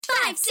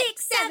5,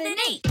 6, 7,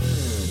 8.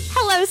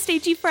 Hello,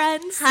 stagey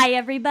friends. Hi,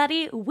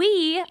 everybody.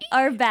 We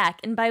are back.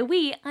 And by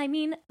we, I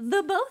mean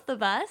the both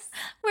of us.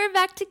 We're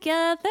back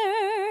together.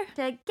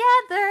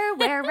 Together,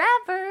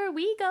 wherever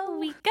we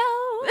go.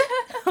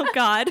 Oh,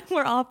 God,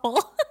 we're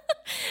awful.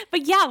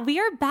 But yeah, we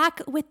are back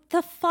with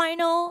the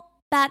final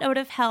Bat Out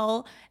of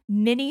Hell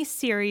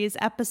mini-series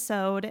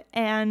episode.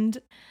 And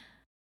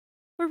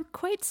we're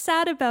quite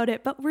sad about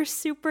it, but we're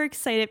super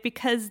excited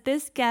because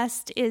this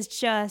guest is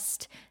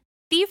just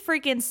the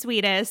freaking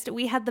sweetest.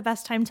 We had the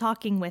best time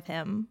talking with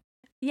him.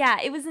 Yeah,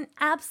 it was an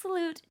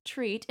absolute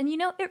treat. And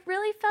it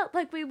really felt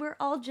like we were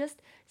all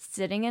just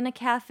sitting in a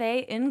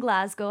cafe in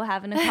Glasgow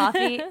having a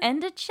coffee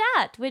and a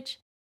chat, which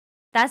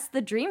that's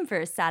the dream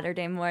for a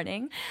Saturday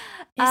morning.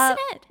 Isn't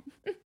it?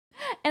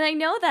 And I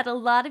know that a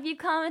lot of you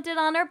commented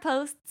on our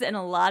posts and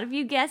a lot of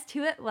you guessed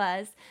who it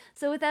was.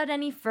 So without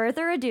any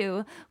further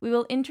ado, we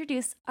will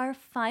introduce our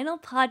final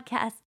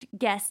podcast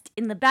guest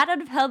in the Bat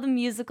Out of Hell the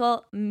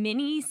Musical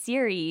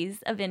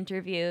mini-series of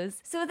interviews.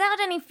 So without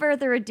any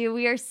further ado,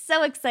 we are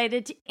so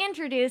excited to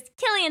introduce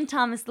Killian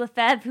Thomas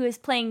Lefevre, who is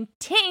playing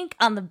Tink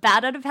on the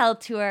Bat Out of Hell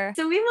tour.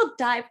 So we will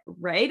dive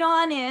right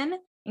on in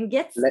and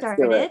get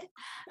started.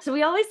 So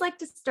we always like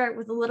to start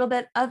with a little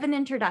bit of an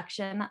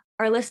introduction.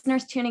 Our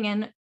listeners tuning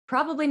in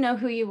probably know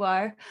who you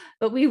are,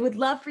 but we would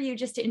love for you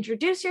just to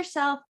introduce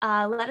yourself.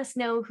 Let us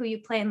know who you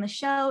play in the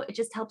show. It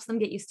just helps them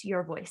get used to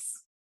your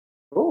voice.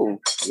 Oh,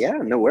 yeah,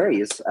 no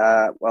worries.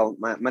 Well,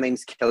 my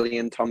name's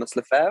Killian Thomas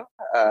Lefevre.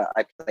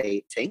 I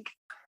play Tink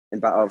in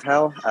Battle of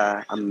Hell.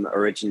 I'm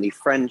originally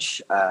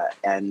French,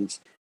 and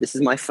this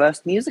is my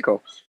first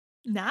musical.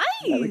 Nice.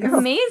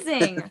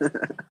 Amazing.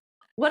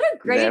 What a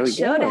great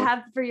show to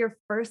have for your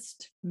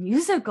first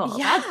musical.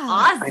 Yeah. That's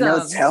awesome.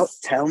 I know.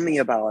 Tell me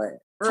about it.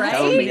 Right?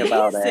 Tell me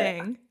about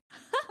Amazing.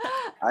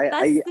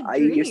 it. I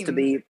used to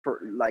be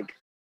like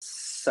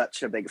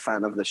such a big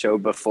fan of the show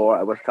before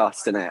I was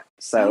cast in it.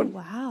 So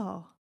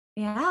wow.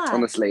 Yeah.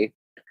 Honestly,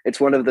 it's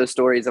one of those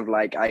stories of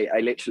like I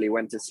literally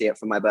went to see it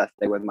for my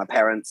birthday with my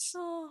parents.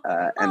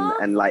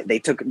 And like they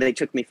took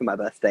me for my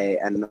birthday,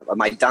 and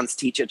my dance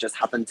teacher just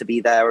happened to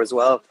be there as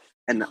well.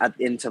 And at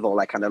the interval,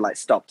 I kind of like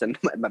stopped, and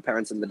my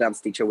parents and the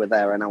dance teacher were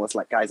there, and I was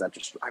like, guys, I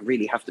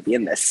really have to be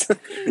in this.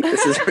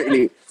 This is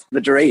really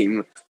the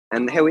dream.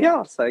 And here we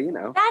are. So,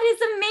 That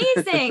is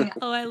amazing.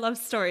 Oh, I love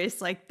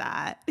stories like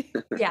that.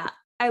 Yeah,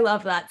 I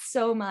love that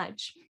so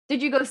much.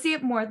 Did you go see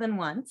it more than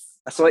once?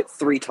 I saw it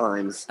 3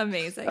 times.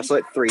 Amazing. I saw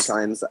it 3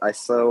 times. I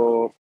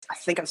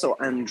think I saw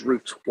Andrew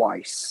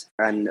twice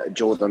and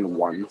Jordan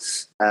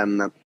once.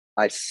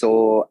 I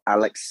saw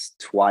Alex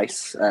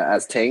twice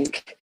as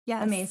Tink.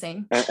 Yeah,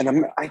 amazing.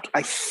 And I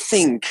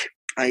think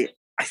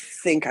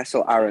I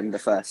saw Aaron the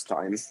first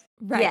time.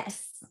 Right.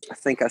 Yes. I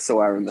think I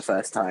saw Aaron the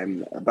first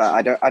time, but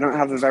I don't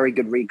have a very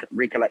good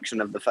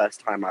recollection of the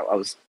first time. I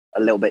was a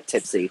little bit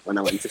tipsy when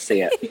I went to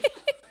see it.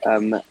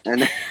 And I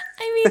mean,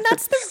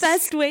 that's the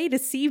best way to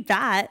see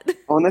Bat.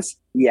 Honest,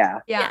 yeah.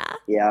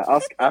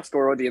 Ask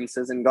our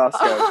audiences in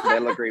Glasgow;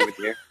 they'll agree with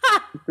you.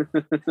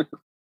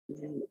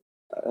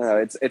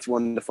 It's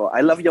wonderful.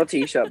 I love your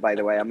T-shirt, by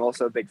the way. I'm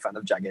also a big fan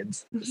of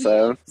Jagged.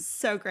 So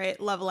great.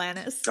 Love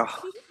Lannis.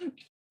 Oh.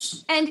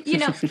 And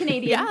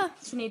Canadian,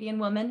 Canadian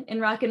woman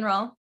in rock and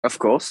roll. Of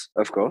course.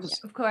 Yeah, of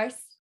course.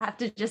 I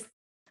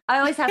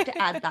always have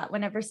to add that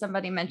whenever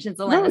somebody mentions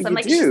Alanis. I'm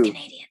like, she's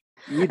Canadian.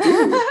 You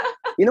do.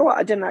 You know what?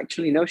 I didn't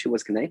actually know she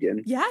was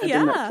Canadian. Yeah. I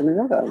didn't actually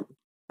know that.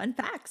 Fun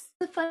facts.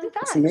 The fun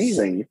facts. It's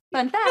amazing.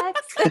 Fun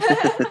facts.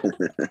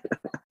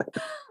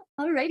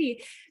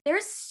 Alrighty.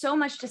 There's so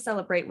much to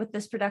celebrate with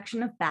this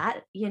production of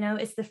Bat.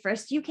 It's the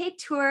first UK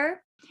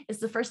tour. It's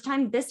the first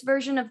time this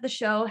version of the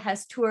show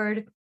has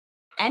toured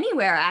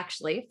anywhere,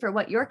 actually, for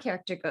what your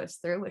character goes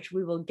through, which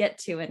we will get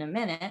to in a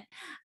minute.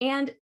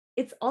 And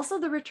it's also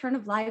the return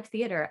of live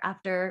theater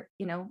after,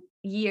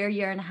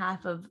 year and a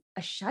half of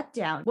a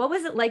shutdown. What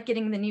was it like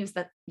getting the news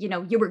that,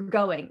 you were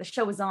going, the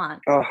show was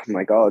on? Oh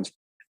my God.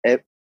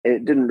 It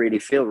didn't really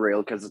feel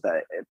real because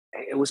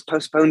it was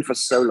postponed for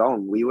so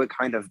long. We were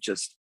kind of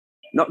just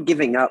not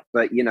giving up,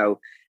 but,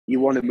 you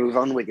want to move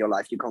on with your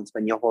life. You can't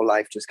spend your whole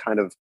life just kind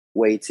of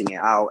waiting it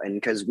out. And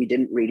because we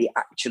didn't really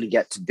actually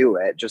get to do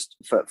it, just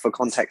for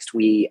context,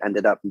 we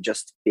ended up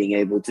just being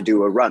able to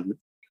do a run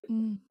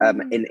in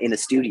a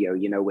studio,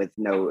 with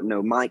no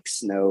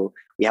mics,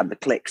 we had the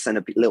clicks and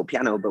a little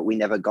piano, but we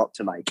never got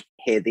to like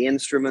hear the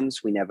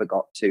instruments. We never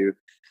got to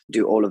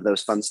do all of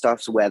those fun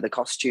stuff, wear the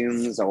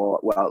costumes,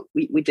 or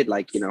we did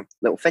like,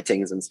 little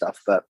fittings and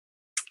stuff, but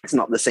it's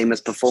not the same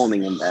as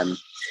performing in them.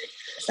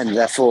 And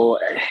therefore,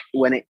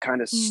 when it kind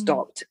of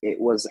stopped, it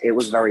was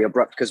very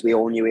abrupt because we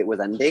all knew it was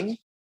ending.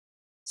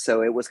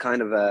 So it was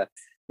kind of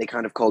they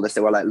kind of called us.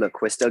 They were like,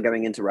 look, we're still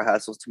going into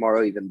rehearsals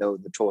tomorrow, even though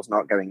the tour's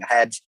not going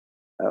ahead.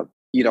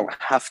 You don't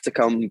have to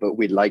come, but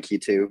we'd like you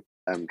to,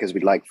 because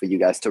we'd like for you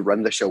guys to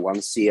run the show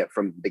once, see it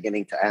from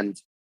beginning to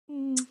end.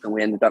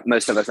 And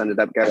most of us ended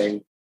up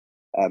going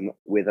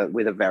with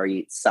a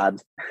very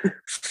sad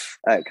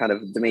kind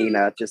of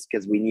demeanor, just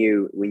because we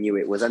knew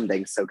it was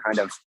ending. So kind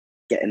of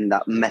getting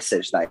that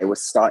message that it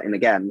was starting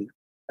again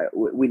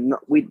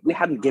we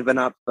hadn't given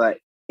up, but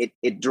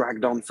it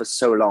dragged on for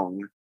so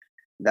long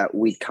that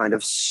we kind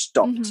of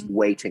stopped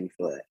waiting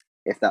for it,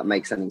 if that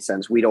makes any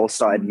sense. We'd all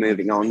started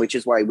moving on, which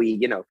is why we,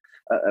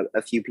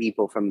 a few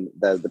people from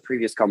the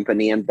previous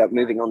company ended up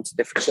moving on to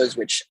different shows,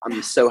 which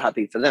I'm so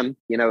happy for them.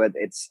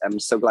 I'm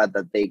so glad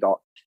that they got,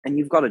 and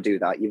you've got to do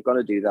that. You've got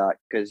to do that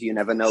because you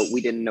never know.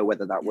 We didn't know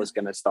whether that was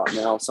going to start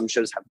now. Some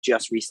shows have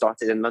just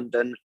restarted in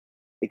London.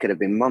 It could have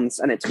been months,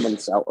 and it's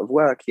months out of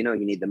work. You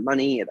need the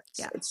money.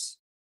 It's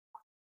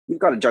you've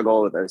got to juggle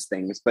all of those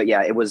things. But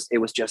yeah, it was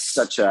just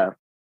such a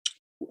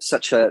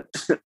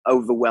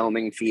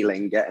overwhelming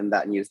feeling getting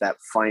that news that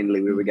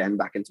finally we were getting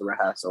back into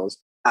rehearsals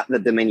at the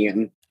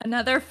Dominion.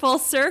 Another full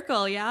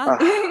circle, yeah.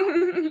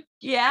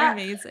 Yeah,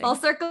 amazing. Full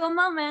circle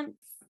moments.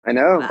 I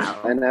know.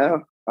 Wow. I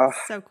know. Oh,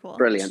 so cool.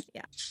 Brilliant.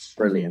 Yeah.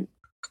 Brilliant.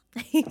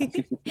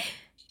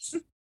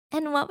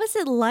 And what was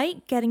it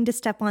like getting to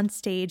step on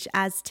stage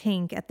as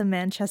Tink at the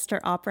Manchester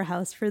Opera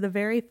House for the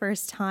very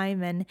first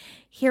time and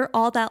hear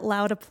all that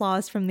loud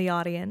applause from the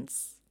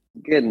audience?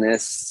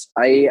 Goodness.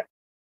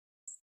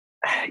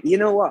 You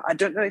know what? I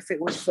don't know if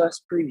it was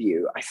first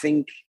preview. I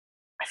think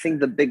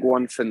the big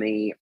one for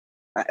me,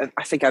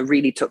 I think I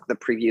really took the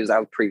previews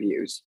out of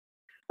previews.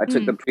 I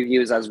took the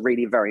previews as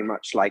really very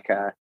much like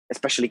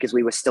especially because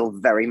we were still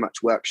very much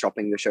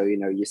workshopping the show.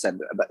 You said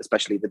about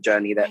especially the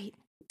journey that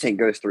Tink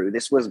goes through.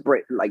 This was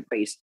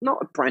based, not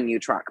a brand new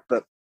track,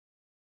 but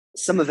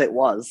some of it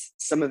was.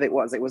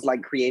 It was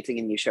like creating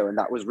a new show, and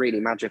that was really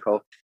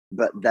magical.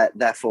 But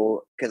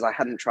therefore, because I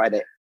hadn't tried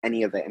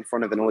any of it in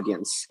front of an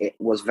audience, it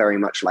was very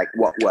much like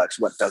what works,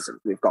 what doesn't.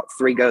 We've got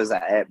 3 goes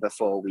at it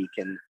before we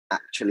can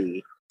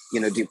actually,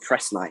 do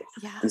press night.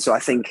 Yeah. And so I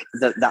think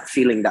that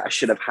feeling that I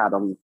should have had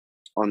on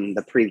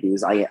the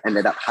previews, I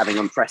ended up having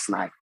on press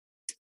night.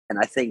 And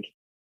I think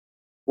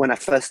when I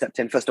first stepped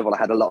in, first of all, I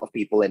had a lot of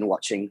people in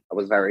watching. I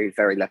was very,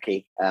 very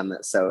lucky.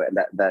 So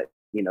that the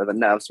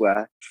nerves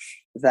were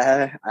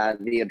there,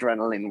 the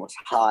adrenaline was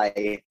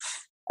high,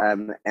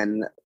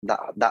 and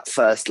that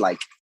first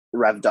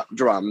revved up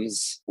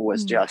drums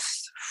was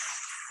just,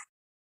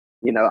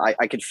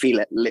 I could feel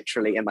it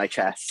literally in my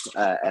chest,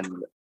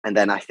 and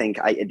then I think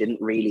it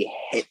didn't really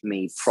hit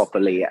me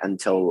properly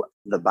until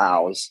the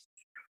bows,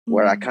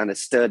 where I kind of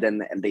stood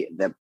and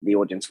the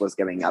audience was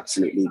going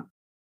absolutely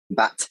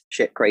bat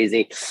shit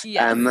crazy.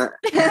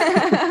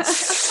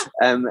 Yes.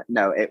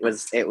 No, it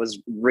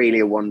was really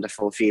a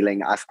wonderful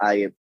feeling.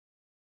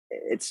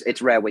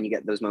 It's rare when you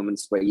get those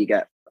moments where you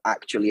get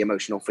actually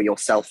emotional for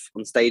yourself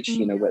on stage.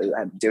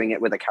 Doing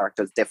it with a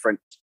character is different,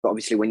 but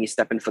obviously when you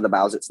step in for the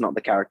bows, it's not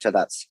the character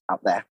that's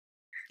out there.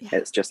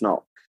 It's just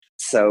not.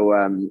 So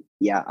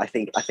I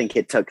think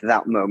it took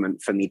that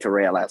moment for me to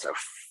realize,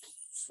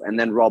 and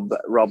then Rob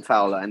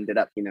Fowler ended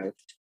up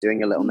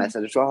doing a little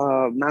message.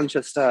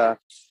 Manchester,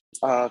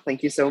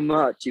 thank you so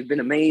much, you've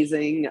been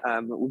amazing,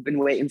 we've been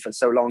waiting for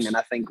so long. And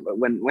I think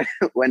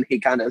when he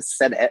kind of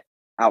said it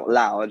out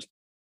loud,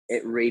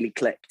 it really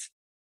clicked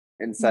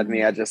inside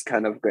me. I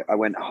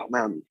went, oh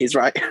man, he's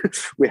right.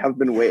 We have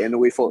been waiting,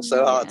 and we fought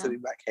so hard to be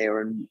back here,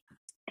 and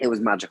it was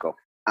magical,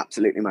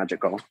 absolutely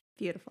magical.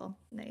 Beautiful.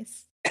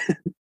 Nice.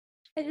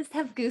 I just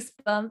have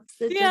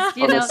goosebumps.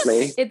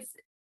 Honestly.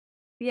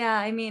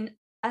 I mean,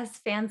 as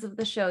fans of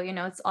the show,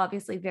 it's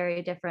obviously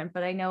very different,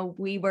 but I know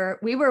we were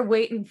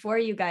waiting for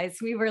you guys.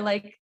 We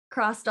were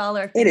crossed all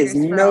our fingers. It is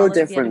no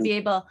different to be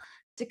able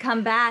to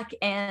come back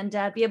and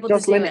be able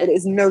Jocelyn, to do it. It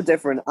is no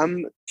different.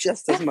 I'm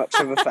just as much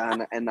of a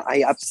fan, and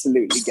I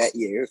absolutely get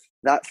you.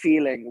 That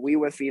feeling, we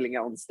were feeling it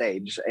on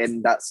stage,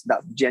 and that's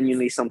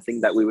genuinely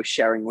something that we were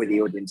sharing with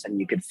the audience,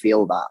 and you could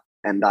feel that,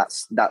 and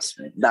that's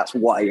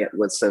why it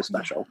was so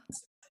special.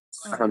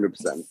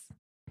 100%.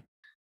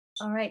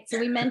 All right, so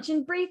we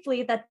mentioned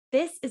briefly that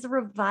this is a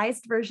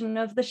revised version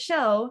of the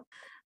show,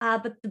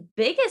 but the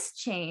biggest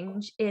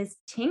change is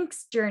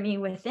Tink's journey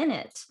within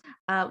it.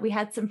 We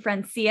had some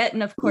friends see it,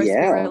 and of course we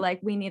were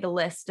like, we need a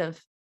list of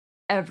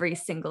every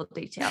single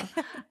detail.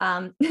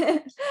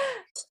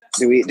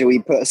 Do we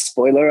put a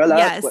spoiler alert?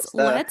 Yes,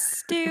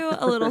 let's do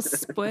a little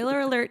spoiler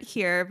alert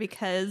here,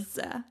 because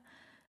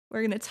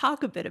we're going to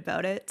talk a bit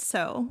about it.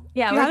 So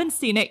we haven't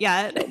seen it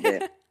yet.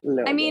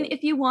 I mean,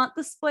 if you want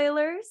the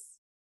spoilers,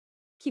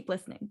 keep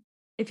listening.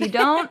 If you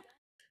don't,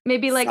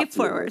 maybe skip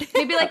forward.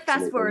 Maybe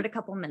fast forward a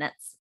couple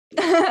minutes.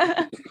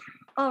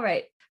 All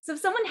right. So if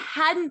someone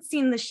hadn't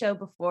seen the show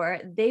before,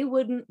 they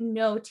wouldn't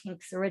know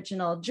Tink's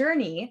original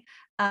journey.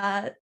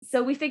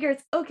 So we figure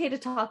it's okay to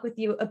talk with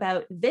you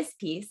about this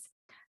piece.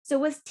 So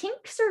was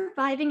Tink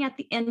surviving at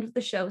the end of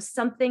the show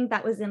something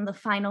that was in the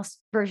final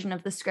version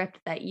of the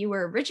script that you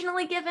were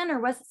originally given, or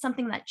was it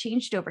something that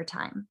changed over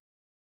time?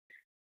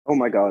 Oh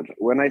my God.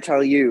 When I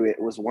tell you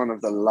it was one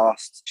of the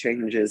last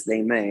changes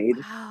they made,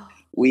 wow.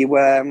 We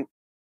were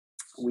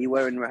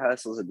in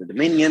rehearsals at the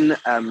Dominion,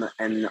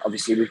 and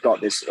obviously we've got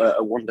this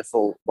a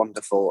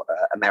wonderful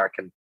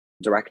American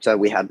director.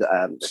 We had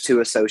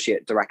 2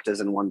 associate directors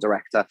and 1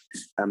 director.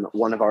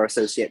 One of our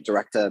associate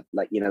director,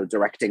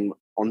 directing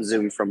on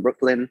Zoom from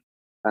Brooklyn,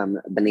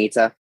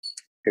 Benita,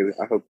 who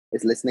I hope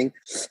is listening.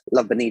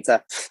 Love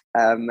Benita.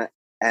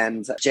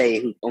 and Jay,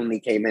 who only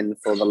came in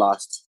for the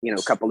last,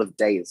 couple of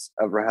days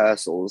of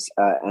rehearsals,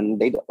 and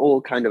they'd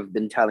all kind of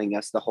been telling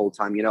us the whole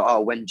time,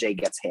 oh, when Jay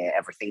gets here,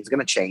 everything's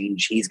gonna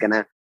change. He's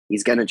gonna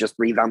just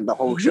revamp the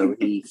whole show.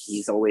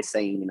 He's always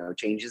saying,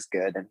 change is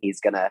good, and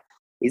he's gonna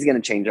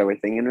change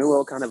everything. And we were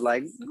all kind of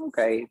like,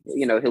 okay,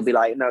 he'll be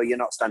like, no, you're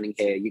not standing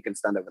here, you can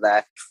stand over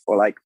there, or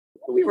like,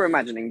 we were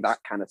imagining that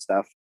kind of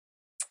stuff.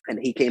 And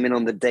he came in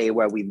on the day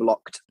where we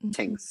blocked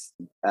Tink's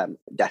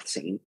death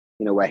scene,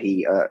 where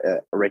he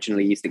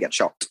originally used to get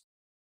shot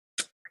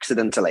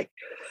accidentally.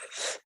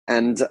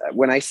 And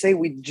when I say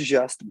we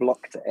just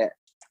blocked it,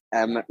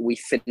 we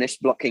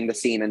finished blocking the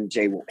scene and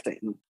Jay walked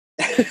in.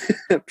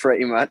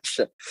 pretty much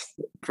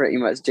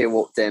Jay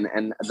walked in,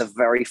 and the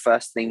very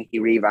first thing he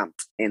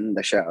revamped in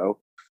the show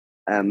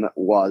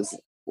was,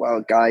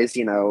 well, guys,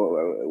 he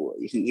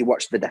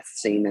watched the death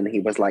scene and he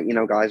was like,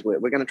 guys, we're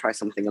going to try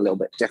something a little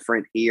bit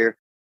different here.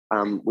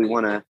 We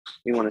want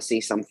to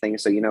see something.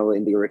 So,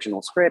 in the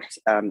original script,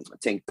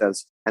 Tink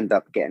does end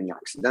up getting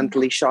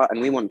accidentally shot,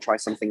 and we want to try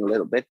something a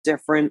little bit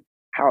different.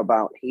 How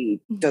about he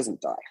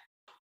doesn't die?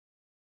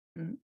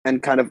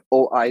 And kind of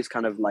all eyes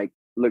kind of like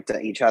looked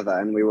at each other,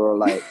 and we were all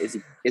like, is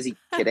he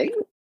kidding?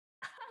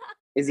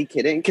 Is he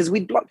kidding? Because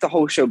we blocked the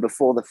whole show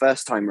before the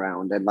first time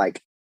round, and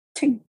like,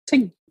 Tink,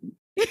 he's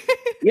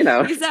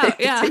out,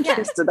 Tink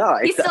has to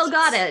die. He still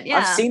got it. Yeah,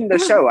 I've seen the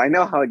show. I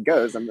know how it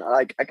goes. And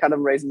like, I kind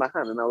of raised my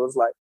hand, and I was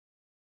like,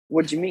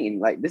 what do you mean?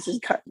 Like,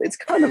 it's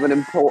kind of an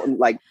important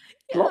like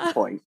plot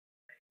point.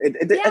 I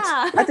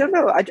don't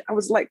know. I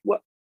was like,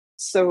 what?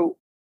 So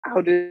how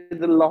do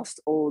the Lost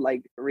all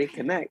like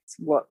reconnect?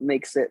 What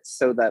makes it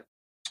so that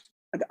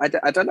I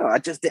don't know. I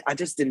just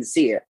didn't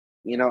see it.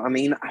 I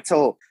mean, at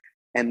all.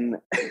 And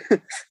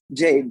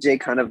Jay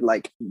kind of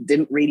like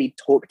didn't really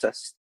talk to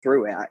us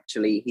through it.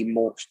 Actually,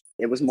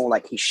 it was more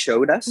like he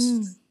showed us,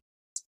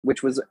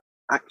 which was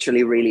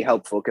actually really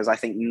helpful, because I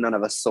think none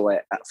of us saw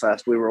it at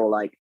first. We were all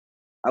like,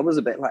 I was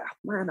a bit like,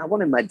 man, I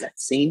wanted my death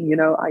scene.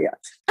 I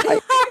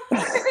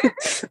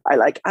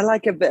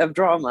like a bit of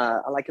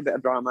drama.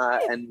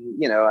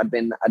 And I'd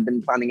been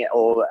planning it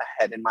all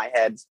ahead in my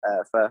head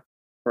for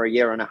a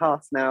year and a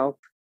half now.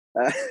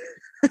 I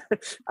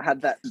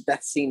had that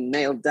death scene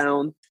nailed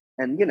down,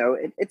 and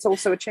it's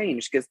also a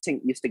change, because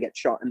Tink used to get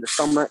shot in the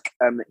stomach.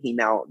 He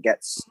now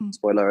gets,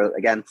 spoiler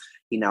again,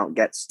 he now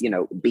gets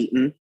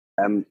beaten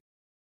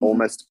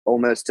almost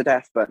to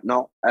death, but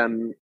not.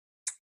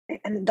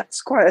 And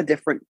that's quite a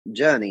different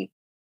journey,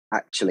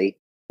 actually.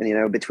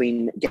 And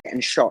between getting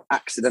shot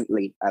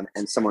accidentally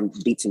and someone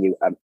beating you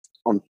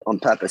on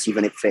purpose,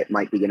 even if it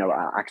might be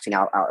acting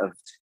out of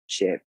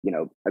sheer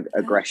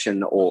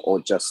aggression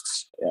or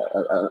just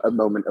a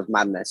moment of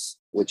madness,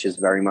 which is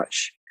very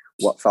much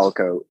what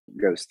Falco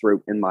goes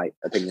through, in my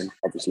opinion.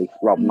 Obviously,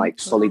 Rob might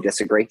fully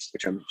disagree,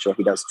 which I'm sure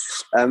he does.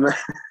 And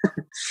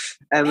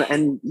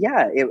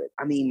yeah,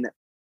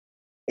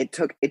 it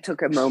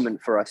took a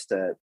moment for us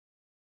to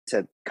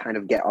kind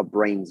of get our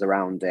brains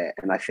around it,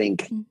 and I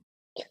think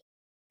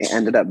it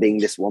ended up being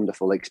this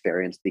wonderful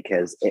experience,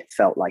 because it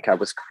felt like I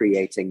was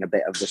creating a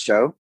bit of the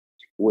show,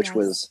 which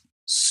was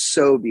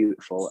so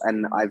beautiful.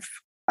 And I've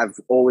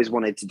always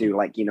wanted to do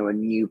like a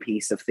new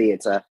piece of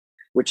theater,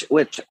 which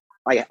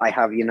I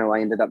have. I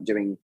ended up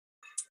doing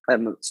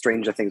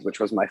Stranger Things, which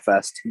was my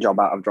first job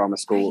out of drama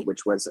school,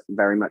 which was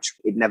very much,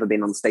 it'd never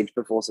been on stage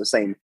before, so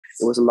same.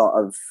 It was a lot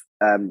of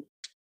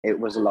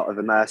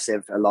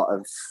immersive, a lot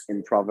of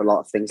improv, a lot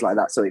of things like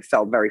that. So it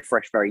felt very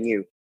fresh, very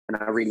new. And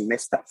I really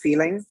missed that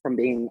feeling from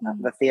being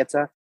at the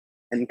theatre.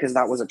 And because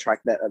that was a track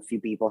that a few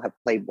people have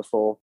played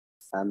before,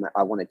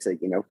 I wanted to,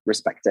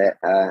 respect it.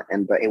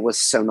 But it was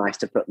so nice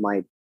to put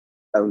my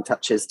own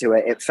touches to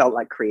it. It felt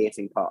like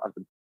creating part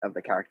of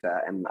the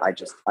character. And I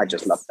just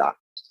loved that.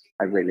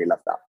 I really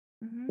loved that.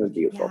 It was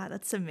beautiful. Yeah,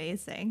 that's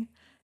amazing.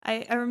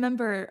 I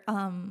remember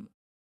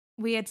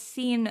we had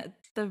seen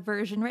the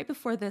version right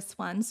before this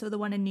one, so the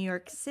one in New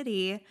York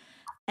City,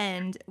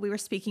 and we were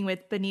speaking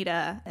with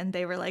Benita, and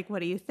they were like, what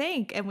do you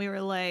think? And we were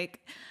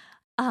like,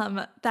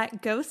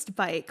 that ghost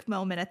bike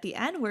moment at the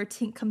end where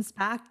Tink comes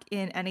back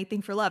in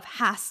Anything for Love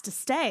has to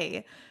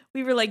stay.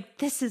 We were like,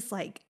 this is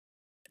like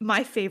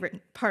my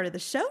favorite part of the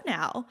show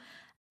now.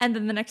 And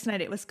then the next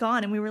night it was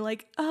gone, and we were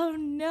like, oh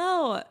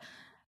no.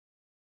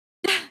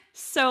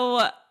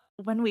 So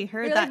when we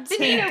heard that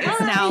Tink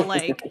is now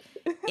like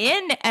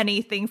in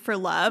Anything for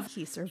Love,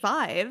 he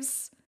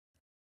survives,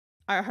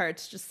 our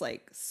hearts just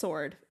like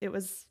soared. It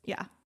was,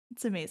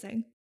 it's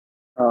amazing.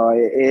 Oh,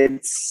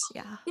 it's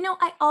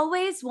I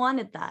always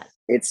wanted that.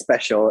 It's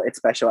special.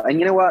 And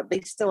you know what?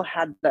 They still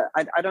had that.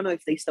 I don't know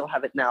if they still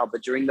have it now,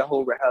 but during the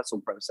whole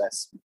rehearsal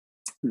process,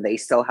 they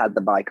still had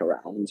the bike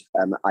around.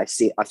 I've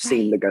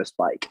seen the ghost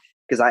bike,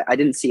 because I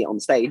didn't see it on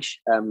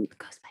stage.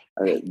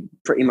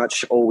 Pretty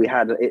much all we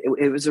had,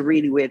 it was a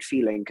really weird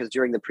feeling, because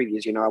during the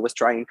previews, I was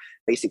trying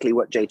basically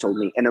what Jay told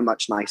me in a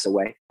much nicer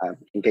way.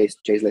 In case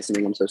Jay's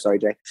listening, I'm so sorry,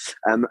 Jay.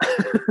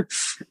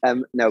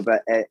 No,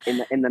 but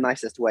in the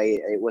nicest way,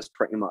 it was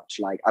pretty much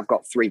like, I've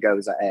got 3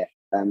 goes at it,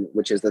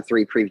 which is the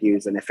 3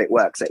 previews, and if it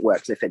works, it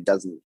works. If it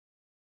doesn't,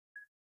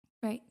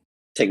 right,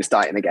 Tink's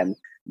dying again.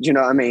 Do you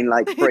know what I mean?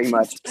 Like pretty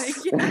much.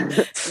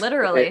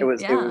 Literally. It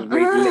was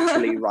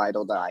literally ride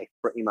or die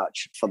pretty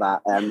much for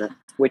that.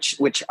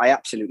 Which I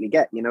absolutely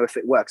get. You know, if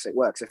it works, it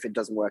works. If it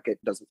doesn't work, it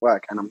doesn't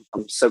work. And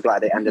I'm so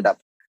glad it ended up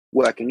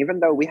working, even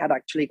though we had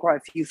actually quite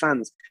a few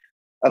fans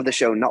of the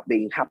show not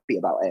being happy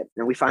about it.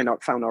 And we found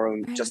our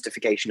own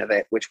justification of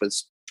it, which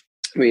was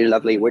really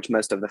lovely, which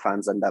most of the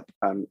fans end up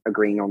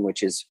agreeing on,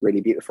 which is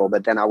really beautiful.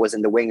 But then I was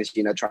in the wings,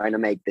 you know, trying to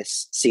make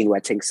this scene where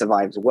Tink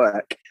survives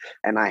work,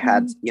 and I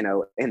had, you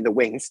know, in the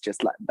wings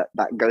just like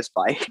that ghost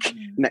bike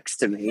next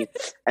to me,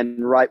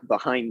 and right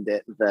behind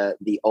it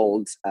the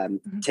old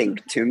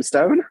Tink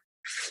tombstone,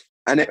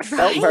 and it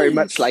felt very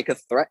much like a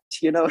threat,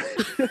 you know.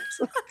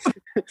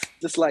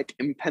 Just like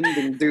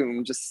impending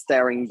doom just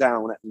staring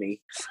down at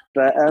me.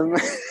 But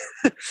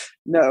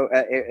no,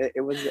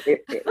 it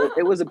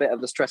was a bit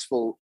of a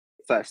stressful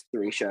first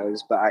 3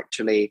 shows, but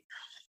actually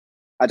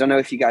I don't know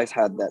if you guys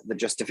had the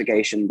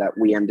justification that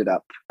we ended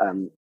up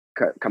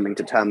coming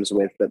to terms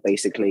with, but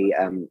basically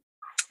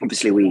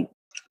obviously we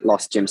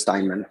lost Jim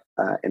Steinman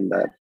in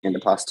the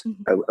past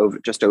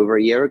just over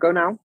a year ago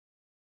now,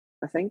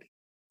 I think.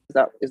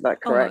 Is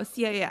that correct? Almost,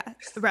 yeah,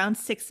 around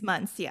 6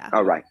 months.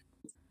 Oh right.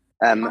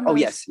 Oh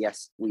yes,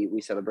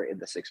 we celebrated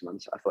the 6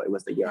 months. I thought it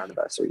was the year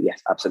anniversary.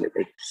 Yes,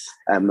 absolutely.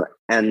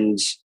 And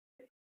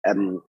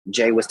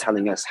Jay was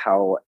telling us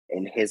how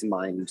in his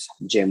mind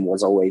Jim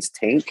was always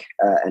Tink,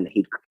 and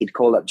he'd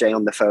call up Jay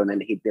on the phone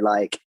and he'd be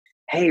like,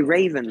 "Hey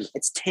Raven,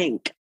 it's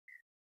Tink."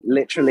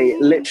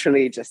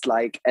 Literally just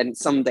like, and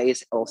some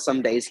days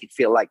he'd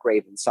feel like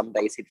Raven, some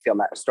days he'd feel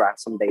like Strat,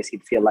 some days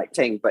he'd feel like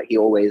Tink, but he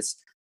always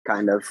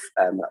kind of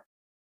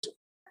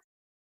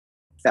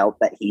felt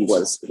that he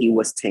was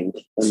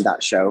Tink in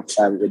that show,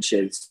 which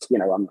is, you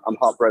know, I'm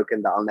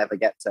heartbroken that I'll never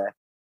get to,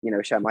 you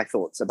know, share my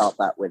thoughts about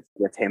that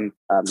with him.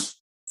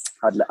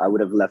 I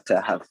would have loved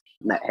to have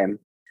met him,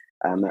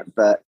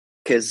 but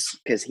because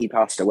he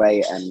passed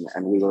away,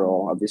 and we were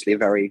all obviously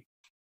very,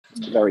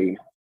 very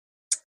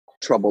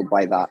troubled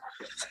by that.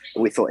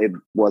 We thought it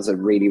was a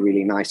really,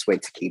 really nice way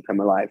to keep him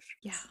alive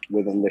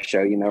within the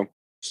show. You know,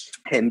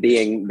 him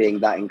being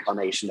that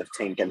incarnation of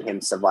Tink and him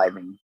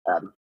surviving.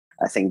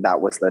 I think that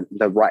was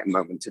the right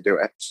moment to do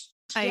it.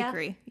 I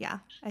agree. Yeah,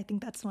 I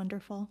think that's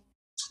wonderful.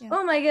 Yeah.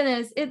 Oh my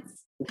goodness,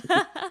 it's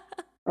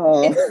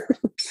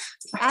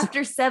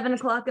after 7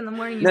 o'clock in the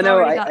morning. You've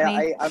already got me.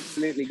 I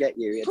absolutely get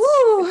you.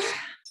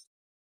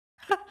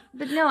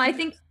 But no, I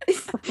think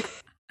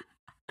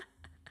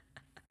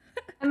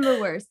I'm the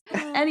worst.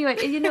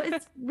 Anyway, you know,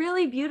 it's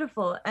really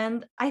beautiful,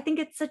 and I think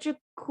it's such a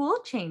cool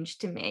change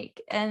to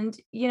make. And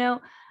you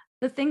know,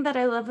 the thing that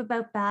I love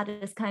about Bad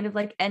is kind of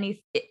like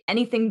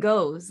anything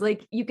goes.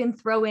 Like you can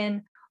throw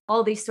in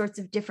all these sorts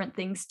of different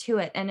things to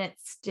it, and it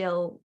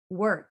still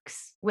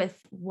works with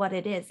what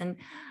it is. And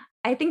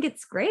I think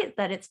it's great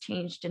that it's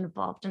changed and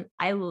evolved. And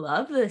I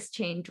love this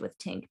change with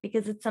Tink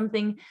because it's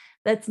something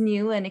that's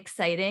new and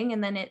exciting.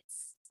 And then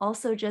it's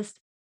also just,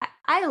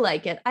 I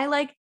like it.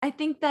 I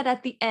think that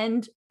at the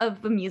end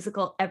of a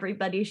musical,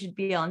 everybody should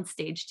be on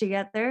stage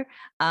together.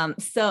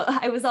 So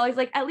I was always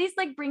like, at least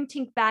like bring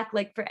Tink back,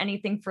 like for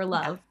Anything for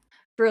Love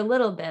for a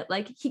little bit.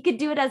 Like he could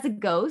do it as a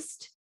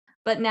ghost,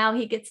 but now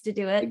he gets to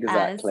do it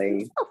as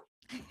himself.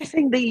 I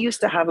think they used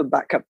to have a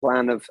backup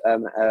plan of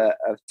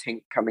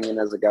Tink coming in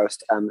as a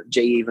ghost.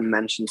 Jay even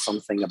mentioned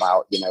something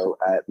about, you know,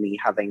 me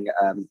having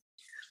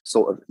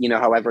sort of, you know,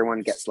 how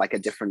everyone gets like a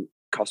different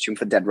costume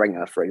for Dead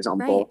Ringer, for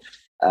example.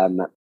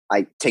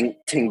 Right.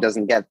 Tink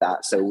doesn't get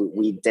that. So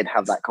we did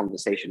have that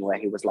conversation where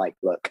he was like,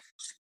 look,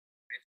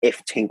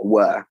 if Tink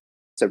were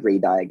to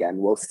re-die again,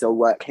 we'll still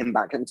work him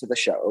back into the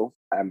show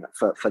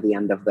for the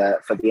end of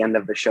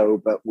the show,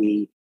 but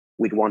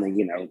we'd want to,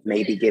 you know,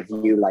 maybe give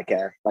you like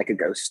a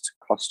ghost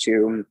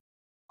costume,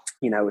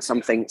 you know,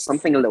 something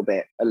a little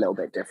bit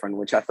different,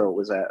 which I thought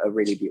was a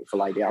really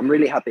beautiful idea. I'm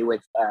really happy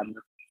with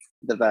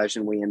the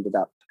version we ended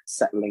up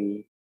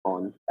settling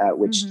on,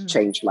 which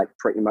changed like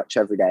pretty much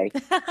every day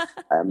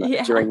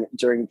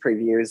during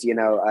previews. You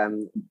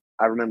know,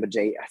 I remember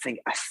Jay. I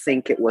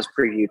think it was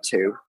preview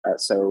 2.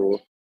 So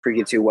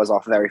preview 2 was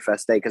our very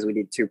first day because we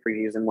did 2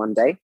 previews in one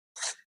day.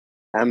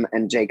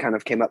 And Jay kind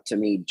of came up to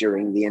me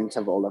during the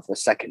interval of the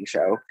second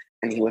show,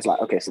 and he was like,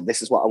 "Okay, so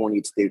this is what I want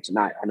you to do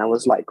tonight." And I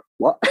was like,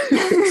 "What?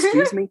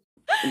 Excuse me?"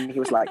 And he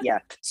was like,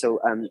 "Yeah.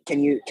 So,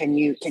 can you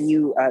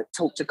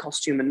talk to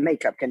costume and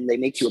makeup? Can they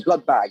make you a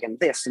blood bag and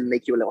this and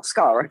make you a little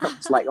scar?" And I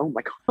was like, "Oh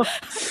my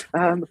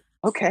god,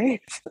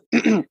 okay."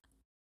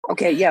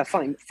 Okay, yeah,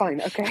 fine,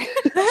 okay.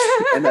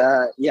 And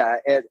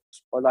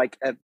or like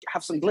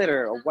have some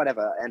glitter or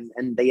whatever,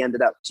 and they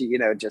ended up to, you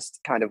know, just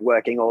kind of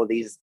working all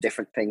these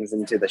different things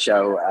into the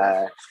show,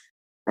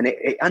 and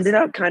it ended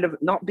up kind of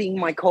not being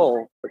my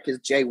call, because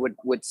Jay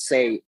would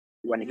say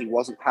when he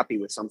wasn't happy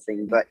with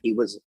something, but he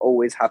was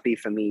always happy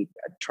for me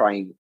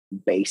trying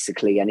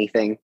basically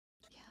anything,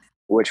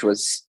 which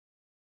was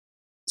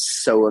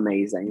so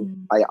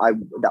amazing. I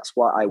that's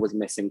what I was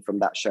missing from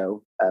that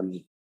show.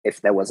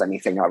 If there was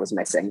anything I was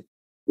missing,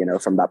 you know,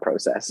 from that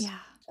process.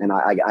 and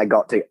I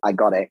got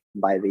it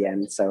by the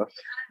end. So,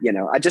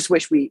 I just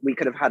wish we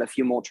could have had a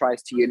few more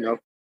tries to,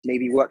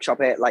 maybe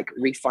workshop it, like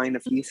refine a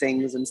few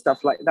things and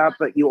stuff like that.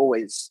 But you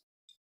always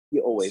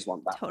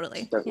want that.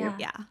 Totally. Don't you?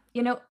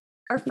 Yeah.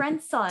 Our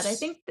friends saw it. I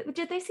think,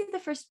 did they see the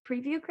first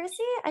preview, Chrissy?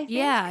 I think.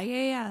 Yeah.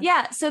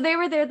 Yeah. So they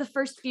were there the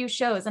first few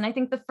shows. And I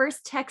think the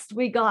first text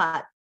we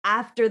got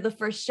after the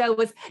first show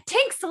was,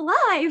 Tink's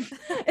alive.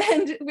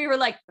 And we were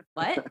like,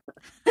 what?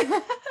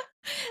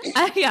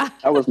 Yeah.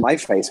 That was my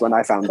face when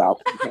I found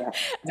out. Yeah.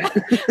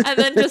 And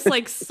then just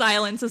like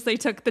silence as they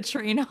took the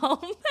train home.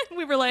 And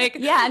we were like,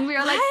 yeah. And we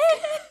were like,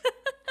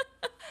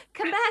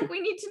 come back. We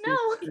need to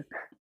know.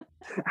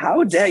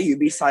 How dare you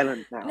be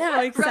silent now?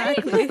 No,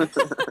 exactly. Right?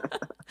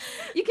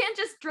 You can't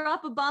just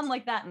drop a bomb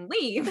like that and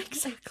leave.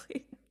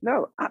 Exactly.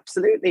 No,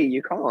 absolutely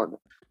you can't.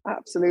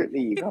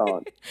 Absolutely you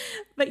can't.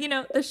 But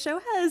the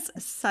show has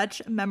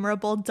such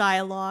memorable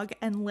dialogue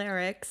and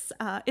lyrics.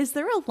 Is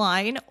there a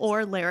line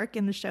or lyric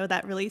in the show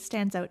that really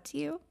stands out to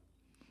you?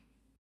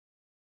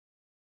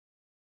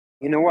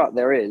 You know what?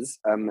 There is,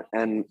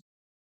 and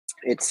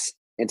it's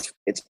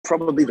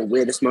probably the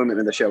weirdest moment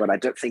in the show, and I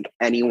don't think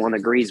anyone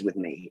agrees with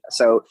me.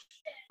 So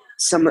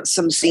some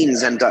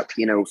scenes end up,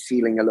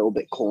 feeling a little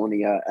bit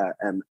cornier,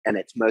 and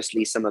it's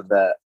mostly some of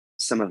the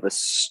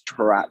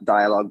Strat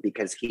dialogue,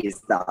 because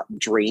he's that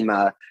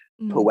dreamer,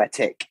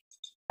 poetic,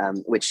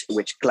 which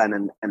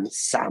Glenn and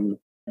Sam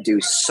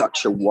do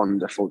such a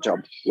wonderful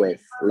job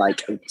with.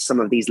 Like, some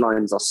of these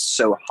lines are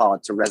so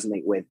hard to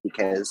resonate with,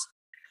 because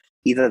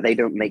either they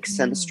don't make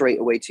sense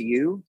straight away to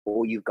you,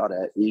 or you've got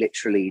to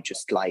literally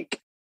just like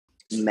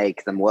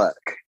make them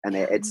work. And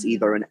it's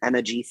either an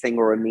energy thing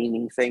or a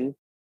meaning thing,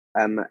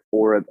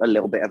 or a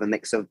little bit of a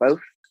mix of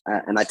both.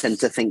 And I tend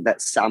to think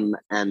that Sam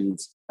and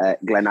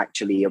Glenn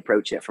actually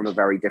approach it from a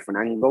very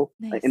different angle,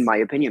 in my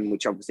opinion,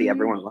 which obviously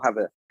everyone will have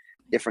a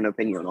different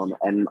opinion on.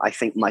 And I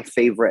think my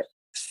favorite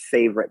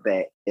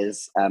bit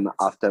is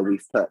after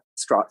we've put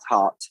Strat's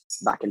heart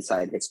back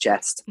inside his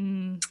chest,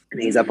 and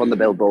he's up on the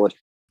billboard,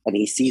 and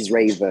he sees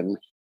Raven,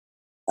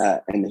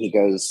 and he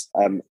goes,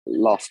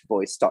 lost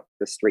boys stalk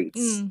the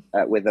streets,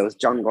 with those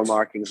jungle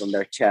markings on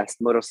their chest,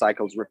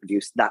 motorcycles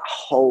reproduced. That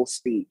whole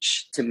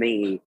speech to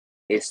me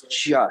is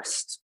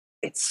just,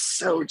 it's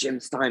so Jim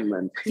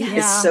Steinman. Yeah.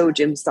 It's so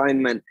Jim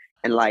Steinman.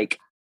 And like,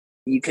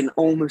 you can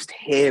almost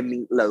hear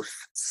Meatloaf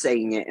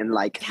saying it in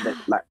like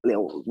that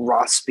little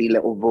raspy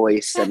little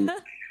voice, and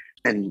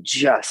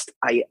just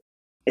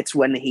it's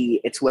when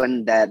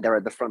they're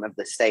at the front of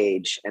the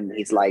stage, and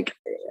he's like,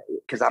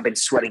 because I've been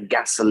sweating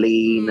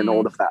gasoline and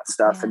all of that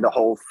stuff, and the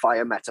whole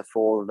fire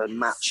metaphor, the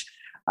match.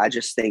 I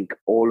just think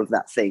all of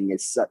that thing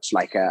is such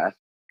like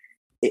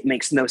it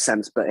makes no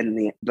sense, but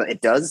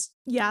it does.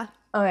 Yeah.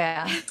 Oh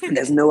yeah.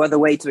 There's no other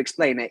way to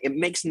explain it. It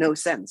makes no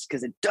sense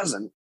because it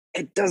doesn't,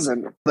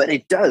 but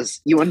it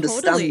does. You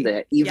understand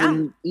it,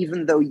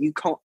 even though you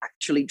can't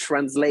actually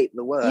translate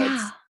the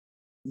words,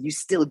 you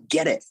still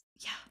get it.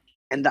 Yeah.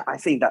 And I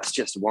think that's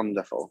just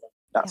wonderful.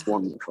 That's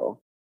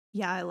wonderful.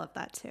 Yeah, I love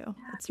that too.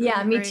 It's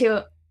really me great. too.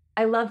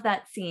 I love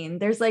that scene.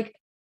 There's like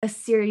a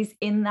series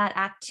in that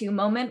Act 2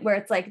 moment where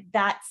it's like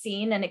that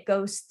scene and it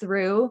goes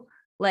through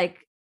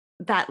like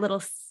that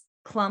little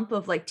clump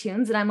of like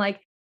tunes. And I'm like,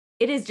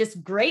 it is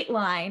just great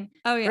line.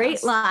 Oh, yeah.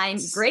 Great line,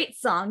 great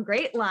song,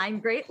 great line,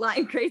 great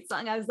line, great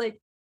song. I was like,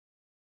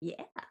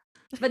 yeah.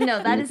 But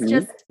no, that is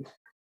just,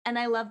 and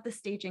I love the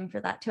staging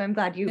for that too. I'm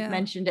glad you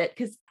mentioned it,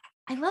 because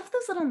I love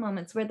those little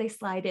moments where they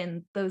slide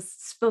in those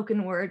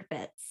spoken word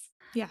bits.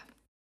 Yeah.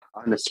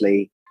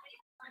 Honestly,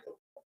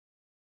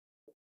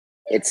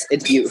 it's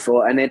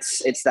beautiful, and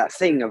it's that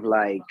thing of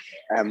like,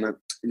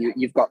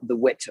 you've got the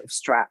wit of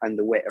Strat and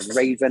the wit of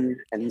Raven,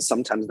 and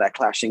sometimes they're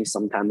clashing,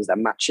 sometimes they're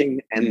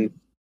matching, and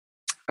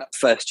at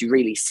first you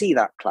really see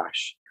that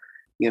clash.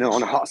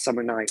 On a hot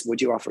summer night,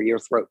 would you offer your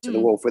throat to the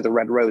wolf with the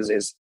red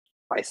roses?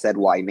 I said,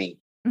 why me?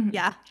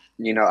 Yeah.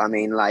 You know what I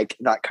mean? Like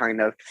that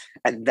kind of,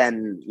 and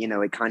then,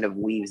 it kind of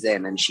weaves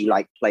in, and she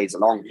like plays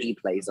along, he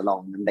plays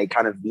along, and they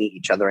kind of meet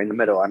each other in the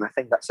middle. And I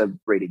think that's a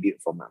really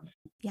beautiful moment.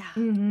 Yeah,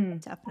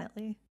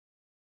 definitely.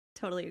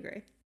 Totally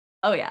agree.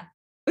 Oh, yeah.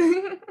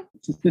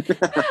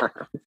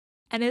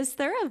 And is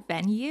there a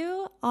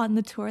venue on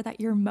the tour that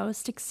you're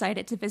most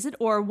excited to visit,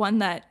 or one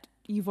that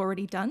you've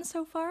already done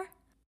so far?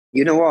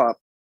 You know what?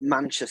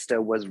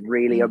 Manchester was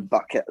really a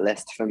bucket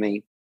list for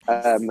me.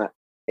 Nice.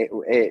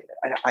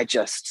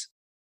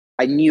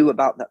 I knew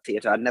about that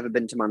theatre. I'd never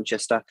been to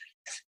Manchester,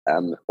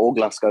 or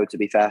Glasgow, to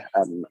be fair.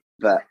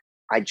 But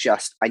I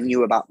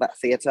knew about that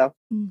theatre.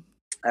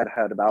 I'd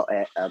heard about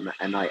it,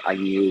 and I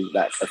knew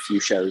that a few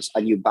shows. I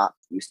knew Bat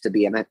used to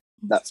be in it.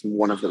 That's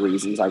one of the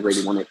reasons I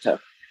really wanted to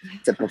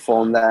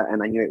perform there.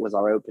 And I knew it was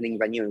our opening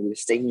venue, and we were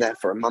staying there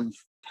for a month.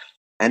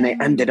 And it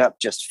ended up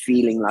just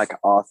feeling like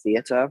our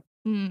theatre,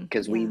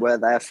 because we were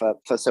there for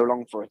so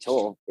long for a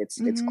tour. It's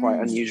quite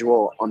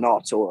unusual on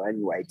our tour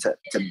anyway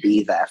to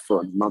be there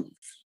for a month.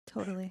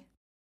 Totally.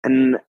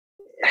 And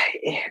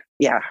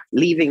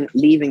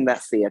leaving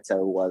that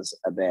theatre was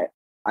a bit,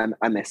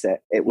 I miss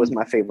it. It was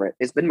my favorite.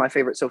 It's been my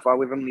favorite so far.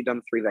 We've only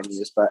done 3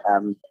 venues, but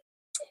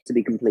to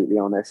be completely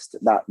honest.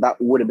 That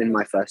would have been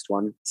my first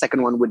one.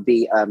 Second one would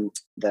be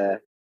the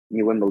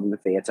New Wimbledon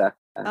Theatre.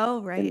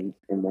 Oh, right. In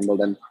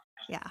Wimbledon.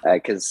 Yeah.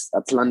 Because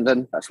that's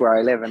London. That's where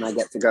I live, and I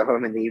get to go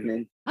home in the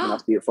evening. And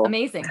that's beautiful.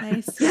 Amazing.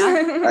 Nice.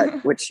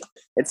 Yeah. Which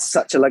it's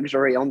such a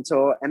luxury on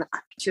tour. And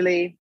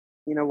actually,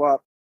 you know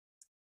what?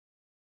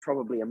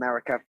 Probably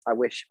America. I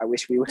wish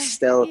we were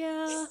still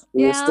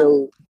we were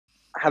still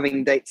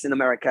having dates in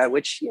America,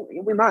 which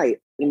we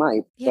might.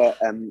 Yeah.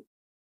 But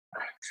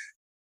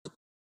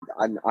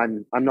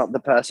I'm not the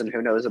person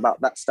who knows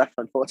about that stuff,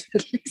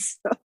 unfortunately.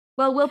 So.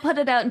 Well, we'll put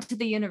it out into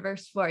the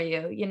universe for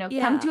you. You know,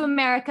 come to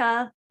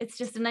America. It's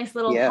just a nice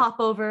little hop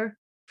over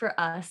for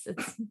us.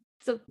 It's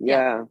so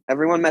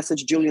Everyone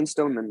message Julian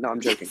Stoneman. No, I'm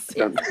joking.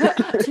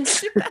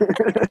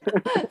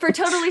 For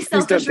totally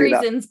selfish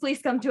reasons,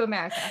 please come to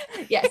America.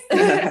 Yes.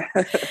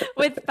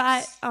 With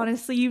that,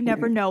 honestly, you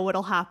never know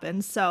what'll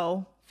happen.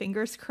 So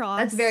fingers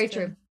crossed. That's very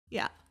true.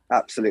 Yeah.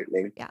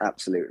 Absolutely.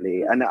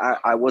 And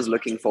I was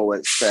looking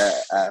forward to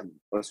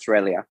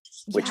Australia,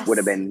 which would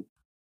have been,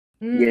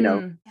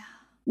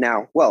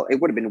 now, well,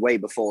 it would have been way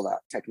before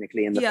that,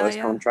 technically, in the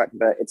first contract.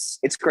 But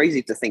it's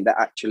crazy to think that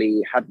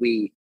actually, had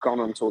we gone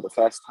on tour the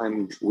first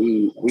time,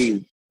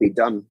 we'd be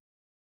done.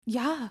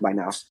 Yeah. By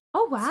now.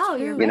 Oh wow,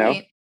 you're right.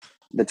 Know,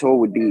 the tour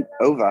would be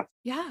over.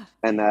 Yeah.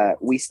 And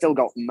we still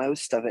got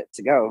most of it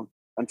to go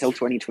until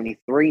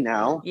 2023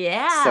 now.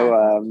 Yeah.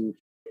 So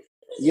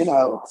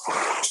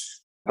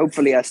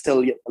hopefully I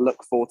still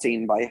look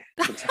 14 by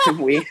the time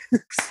we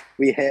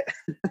hit.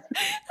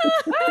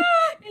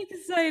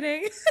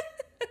 Exciting.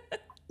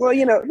 Well,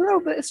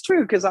 no, but it's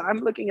true, because I'm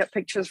looking at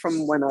pictures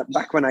from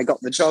back when I got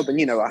the job,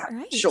 and I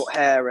had short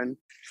hair, and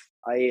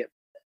I,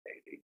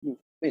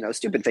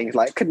 stupid things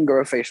like couldn't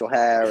grow facial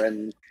hair,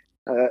 and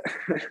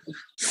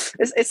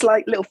it's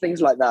like little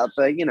things like that.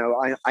 But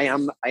I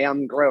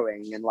am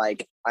growing, and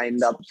like I'm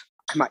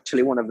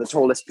actually one of the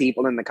tallest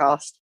people in the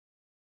cast,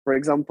 for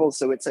example.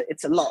 So it's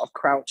a lot of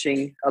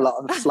crouching, a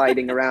lot of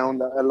sliding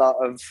around, a lot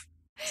of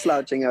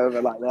slouching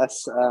over like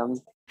this.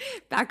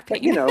 Back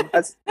pain. But,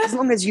 as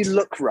long as you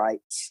look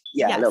right,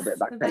 a little bit of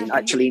back pain.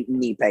 Actually,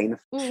 knee pain.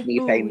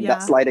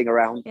 That sliding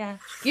around. Yeah,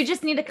 you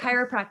just need a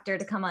chiropractor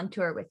to come on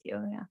tour with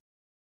you. Yeah.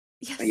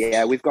 Yes.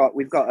 Yeah, we've got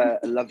a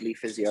lovely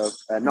physio.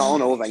 Not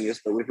on all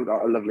venues, but we've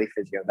got a lovely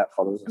physio that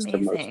follows us to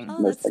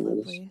most venues.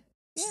 Lovely.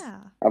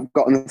 Yeah. I've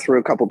gotten through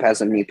a couple pairs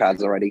of knee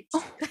pads already,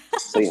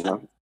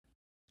 so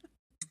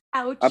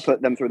Ouch. I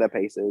put them through their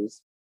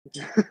paces.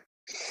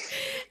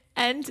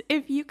 And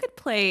if you could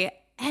play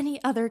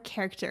any other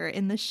character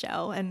in the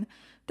show, and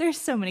there's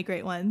so many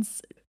great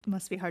ones, it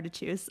must be hard to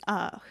choose,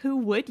 who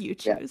would you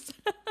choose?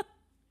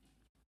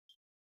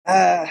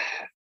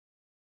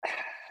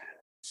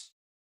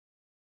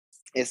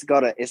 It's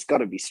gotta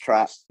be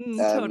Strat.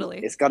 Totally.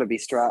 It's gotta be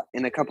Strat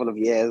in a couple of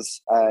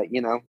years. And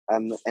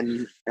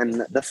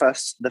the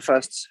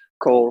first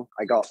call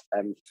I got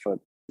for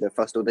the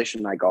first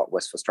audition I got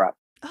was for Strat.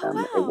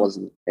 Wow.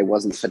 It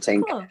wasn't for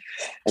Tink. Cool.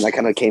 And I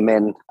kind of came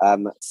in,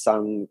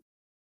 sung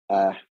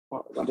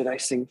what did I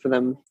sing for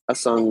them? A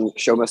song,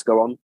 Show Must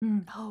Go On.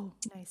 Oh,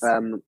 nice.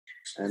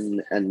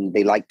 And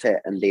they liked it,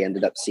 and they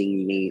ended up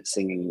seeing me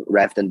singing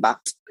Revved and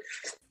Bat.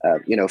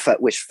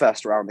 Which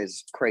first round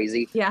is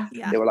crazy. Yeah.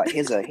 They were like,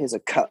 here's a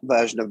cut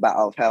version of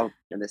Battle of Hell,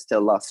 and it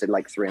still lasted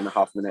like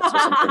 3.5 minutes or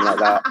something like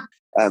that.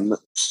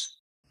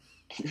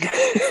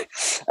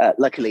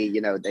 Luckily,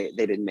 they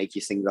didn't make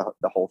you sing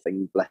the whole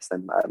thing. Bless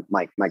them.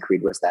 Mike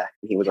Reed was there.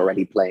 He was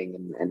already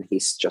playing, and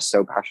he's just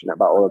so passionate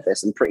about all of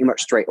this. And pretty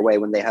much straight away,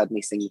 when they heard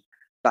me sing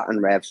Bat and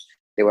Rev,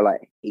 they were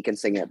like, he can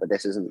sing it, but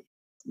this isn't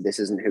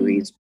who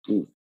he's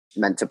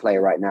meant to play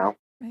right now.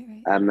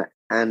 Right.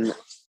 And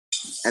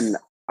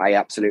I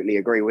absolutely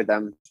agree with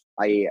them.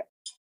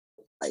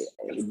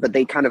 But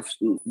they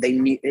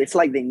knew. It's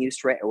like they knew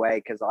straight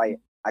away, because I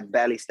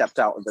barely stepped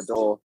out of the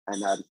door,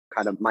 and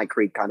Mike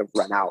Reed kind of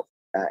ran out,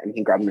 and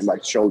he grabbed me by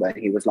the shoulder, and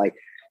he was like,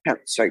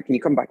 "Sorry, can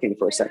you come back in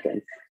for a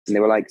second?" And they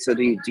were like, "So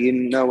do you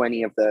know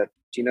any of the?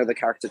 Do you know the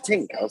character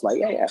Tink?" I was like,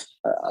 "Yeah,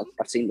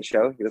 I've seen the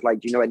show." He was like,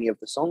 "Do you know any of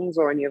the songs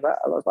or any of that?"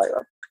 I was like,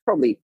 "I'll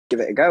probably give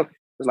it a go." I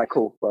was like,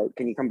 "Cool. Well,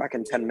 can you come back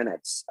in 10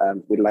 minutes?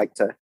 We'd like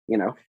to,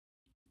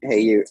 hear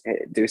you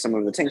do some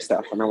of the Tink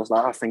stuff." And I was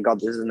like, "Oh, thank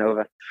God this isn't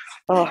over."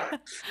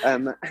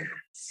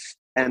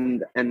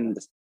 And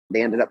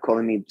they ended up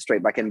calling me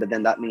straight back in. But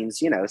then that means,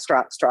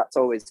 Strat's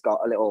always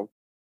got a little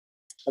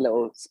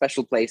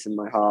special place in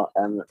my heart.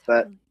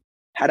 But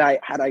had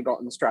I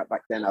gotten Strat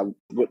back then,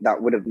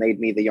 that would have made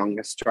me the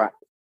youngest Strat.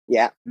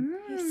 Yeah.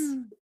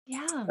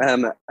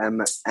 Yeah.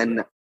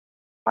 And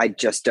I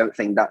just don't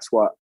think that's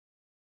what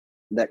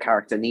the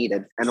character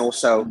needed. And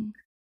also,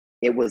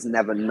 it was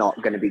never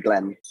not going to be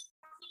Glenn.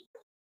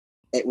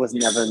 It was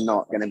never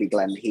not going to be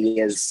Glenn. He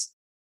is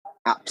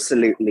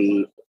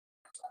absolutely,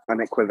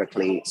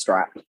 unequivocally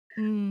Strat.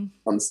 He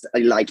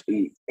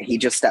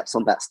just steps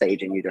on that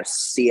stage, and you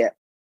just see it,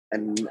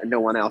 and no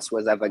one else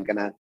was ever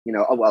gonna,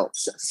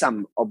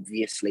 some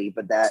obviously,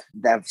 but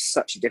they're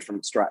such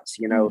different Strats.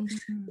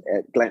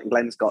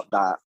 Glenn's got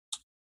that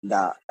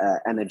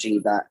energy,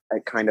 that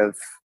kind of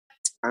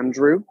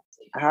Andrew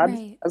had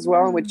Right. as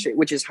well,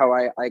 which is how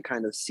I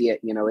kind of see it.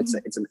 You know, it's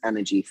an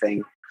energy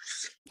thing,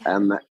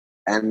 and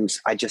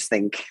I just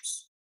think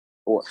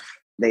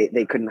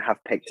they couldn't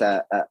have picked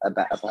a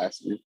better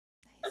person.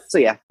 So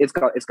yeah, it's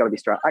got to be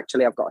Strat.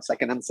 Actually, I've got a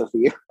second answer for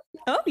you.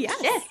 Oh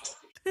yes.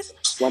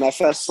 When I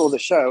first saw the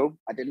show,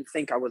 I didn't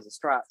think I was a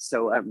Strat,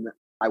 so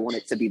I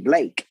wanted to be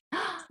Blake.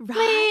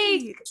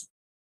 Right.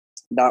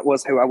 That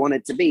was who I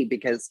wanted to be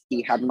because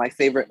he had my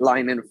favorite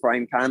line in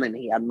Frying Pan, and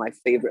he had my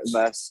favorite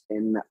verse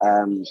in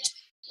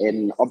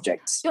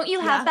Objects. Don't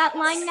you have that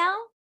line now?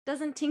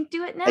 Doesn't Tink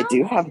do it now? I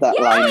do have that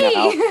line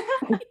now.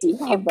 I do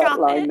have that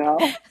line now.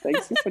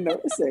 Thanks for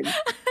noticing.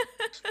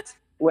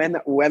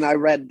 When I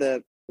read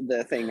the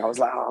thing, I was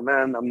like, oh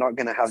man, I'm not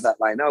gonna have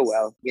that line. Oh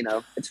well, you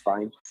know, it's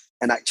fine.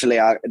 And actually,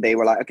 they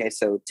were like, okay,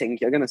 so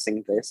Tink, you're gonna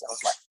sing this. I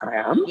was like, I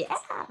am. Yeah.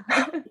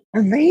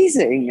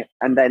 Amazing.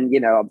 And then, you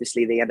know,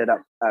 obviously they ended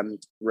up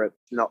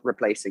not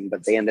replacing,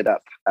 but they ended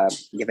up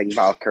giving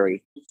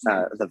Valkyrie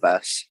the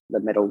verse, the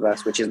middle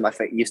verse, which is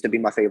used to be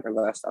my favorite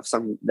verse. I've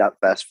sung that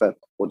verse for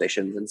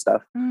auditions and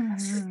stuff. And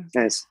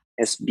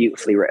it's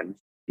beautifully written.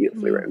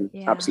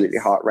 Yes. Absolutely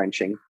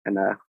heart-wrenching. And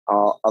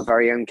our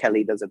very own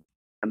Kelly does an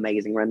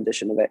amazing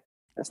rendition of it.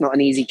 It's not an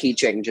easy key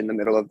change in the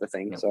middle of the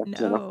thing. So No.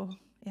 you know,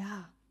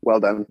 Yeah. well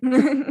done.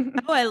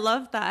 Oh, I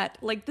love that.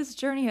 Like, this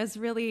journey has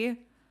really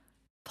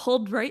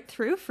pulled right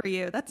through for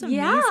you. That's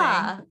amazing.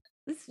 Yeah.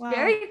 It's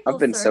very full I've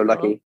been circle. so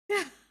lucky.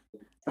 Yeah.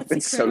 I've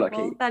been so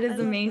lucky. That is I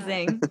love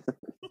amazing.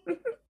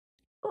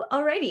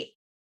 Alrighty.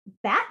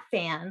 Bat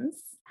fans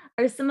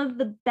are some of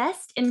the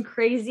best and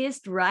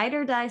craziest ride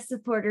or die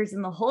supporters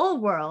in the whole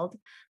world.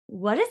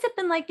 What has it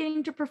been like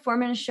getting to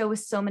perform in a show with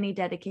so many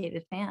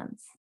dedicated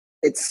fans?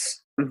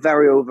 It's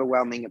very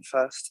overwhelming at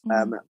first,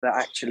 but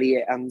actually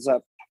it ends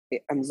up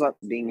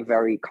being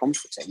very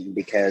comforting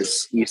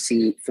because you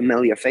see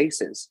familiar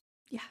faces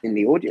in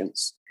the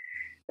audience.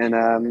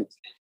 And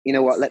you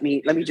know what, let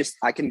me just,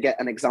 I can get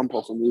an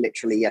example from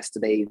literally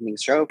yesterday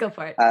evening's show. Go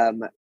for it.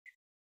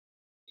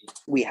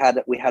 We had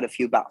a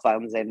few Bat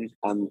fans in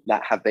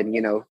that have been,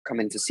 you know,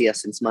 coming to see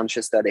us since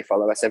Manchester. They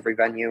follow us every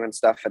venue and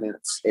stuff, and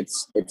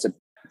it's a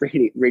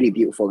really, really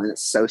beautiful, and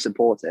it's so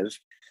supportive.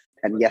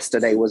 And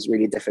yesterday was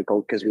really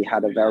difficult because we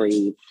had a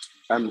very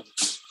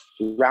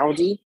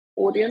rowdy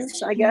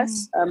audience, I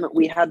guess.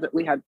 We had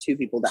two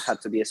people that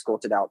had to be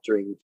escorted out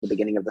during the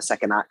beginning of the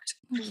second act,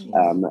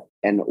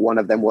 and one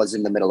of them was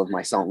in the middle of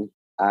my song.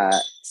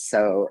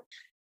 So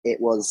it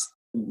was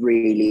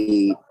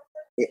really,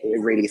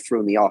 it really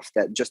threw me off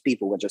that just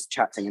people were just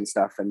chatting and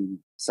stuff, and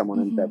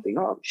someone ended up being,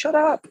 oh, shut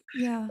up.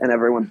 Yeah. And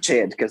everyone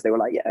cheered because they were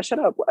like, yeah, shut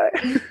up.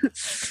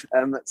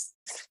 And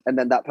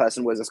then that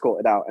person was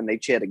escorted out and they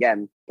cheered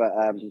again. But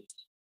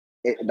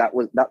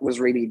that was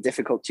really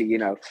difficult to, you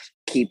know,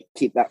 keep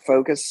that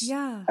focus.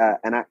 Yeah.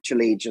 And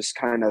actually just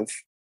kind of,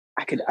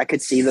 I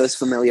could see those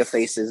familiar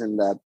faces in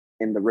the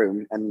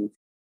room, and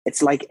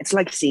it's like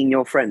seeing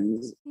your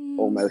friends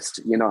almost,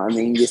 you know what I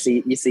mean? You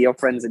see your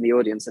friends in the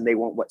audience, and they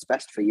want what's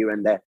best for you,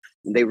 and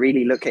they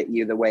really look at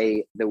you the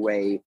way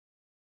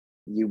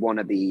you want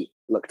to be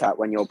looked at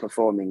when you're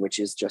performing, which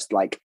is just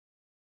like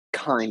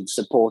kind,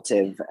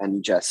 supportive,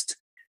 and just,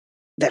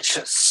 that's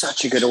just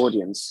such a good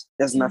audience.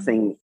 There's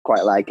nothing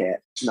quite like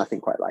it.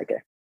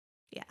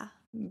 Yeah.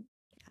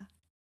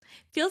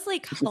 Feels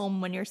like home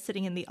when you're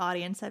sitting in the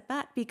audience at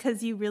Bat,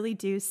 because you really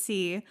do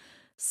see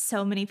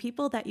so many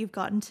people that you've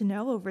gotten to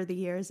know over the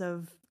years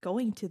of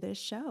going to this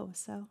show.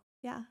 So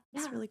yeah,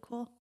 it's really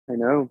cool. I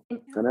know.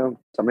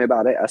 Tell me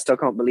about it. I still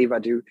can't believe I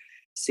do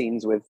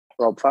scenes with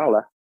Rob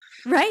Fowler.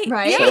 Right.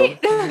 So,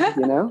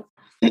 you know.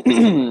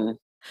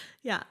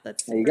 Yeah,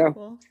 that's there you go.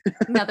 Cool.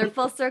 Another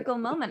full circle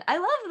moment. I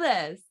love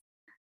this.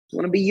 I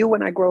want to be you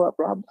when I grow up,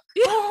 Rob.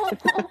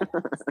 Cute.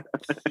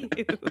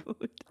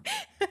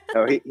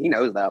 Oh, he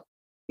knows that.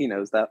 He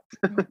knows that.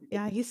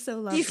 Yeah, he's so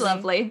lovely. He's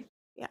lovely.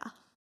 Yeah.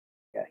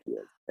 Yeah, he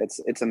is.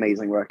 It's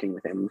amazing working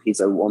with him. He's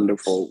a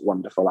wonderful,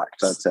 wonderful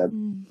actor to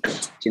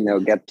you know,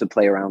 get to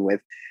play around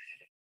with,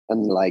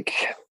 and like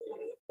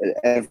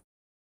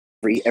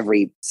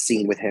every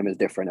scene with him is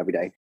different every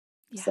day.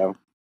 Yeah. So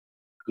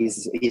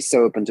he's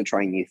so open to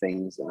trying new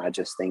things, and I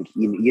just think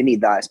you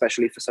need that,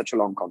 especially for such a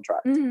long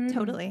contract.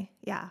 Totally.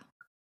 Yeah,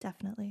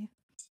 definitely.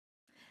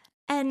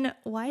 And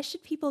why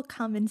should people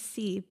come and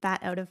see Bat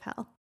Out of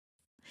Hell?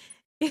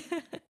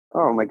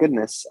 Oh my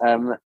goodness.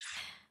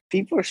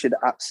 People should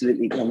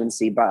absolutely come and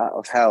see Bat Out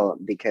of Hell,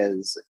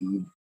 because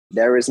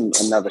there isn't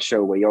another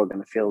show where you're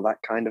going to feel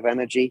that kind of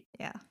energy.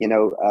 Yeah. You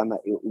know,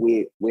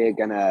 we're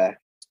gonna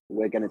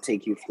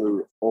take you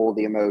through all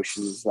the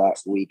emotions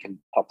that we can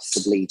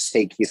possibly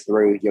take you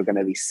through. You're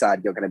gonna be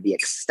sad, you're gonna be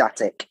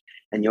ecstatic,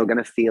 and you're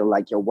gonna feel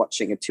like you're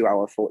watching a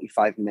 2-hour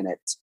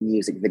 45-minute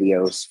music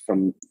videos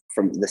from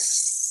the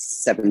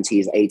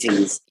 70s,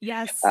 80s.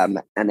 Yes.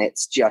 And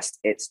it's just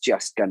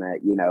gonna,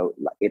 you know,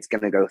 it's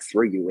gonna go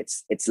through you.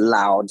 It's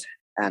loud,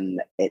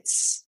 and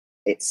it's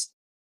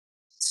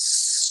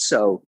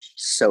so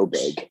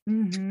big.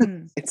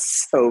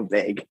 It's so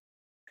big.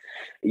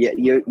 Yeah,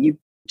 you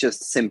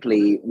just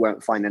simply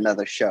won't find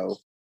another show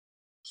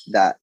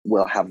that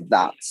will have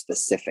that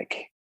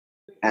specific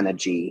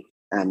energy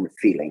and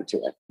feeling to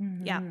it.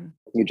 Yeah.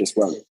 You just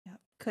won't. Yeah.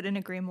 Couldn't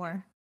agree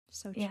more.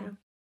 So Yeah. true.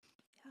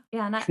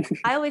 Yeah, and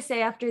I always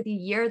say after the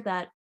year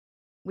that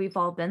we've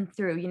all been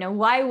through, you know,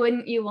 why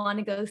wouldn't you want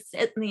to go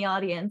sit in the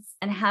audience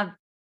and have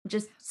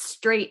just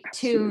straight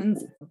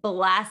tunes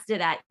blasted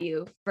at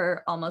you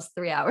for almost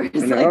 3 hours?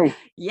 I know. Like,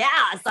 yeah,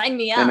 sign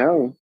me up. I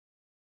know.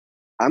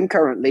 I'm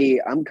currently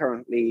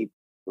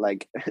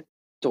like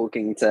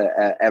talking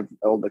to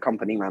all the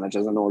company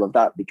managers and all of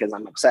that because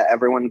I'm upset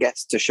everyone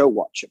gets to show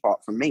watch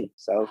apart from me.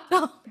 So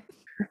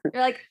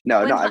You're like,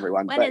 no, not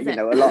everyone, but is you it?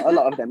 know, a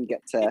lot of them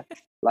get to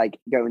like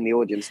go in the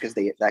audience because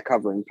they're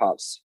covering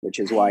parts, which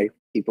is why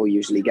people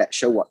usually get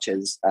show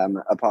watches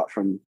apart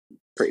from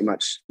pretty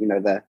much, you know,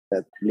 the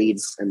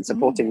leads and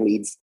supporting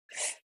leads.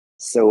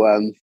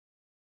 So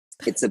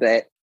it's a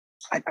bit.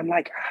 I'm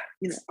like,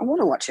 you know, I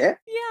want to watch it.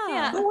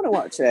 Yeah. I want to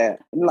watch it.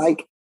 And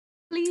like,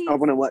 Please. I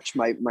want to watch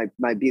my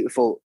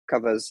beautiful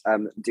covers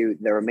do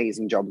their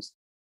amazing jobs.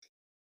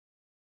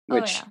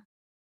 Which,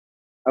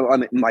 I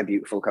mean, my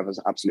beautiful covers,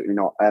 absolutely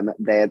not.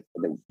 They're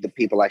the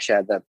people I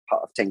share the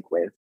part of Tink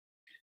with.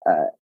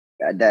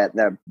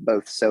 They're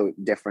both so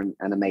different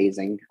and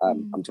amazing.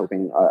 I'm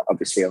talking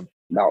obviously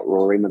about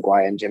Rory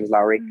Maguire and James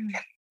Lowry,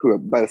 who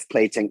both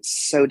play Tink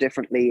so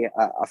differently.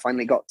 I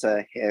finally got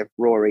to hear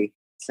Rory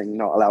sing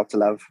 "Not Allowed to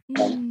Love"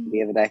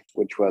 the other day,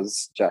 which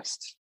was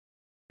just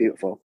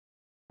beautiful.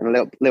 And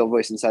a little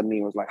voice inside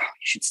me was like, oh,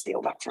 "You should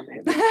steal that from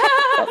him."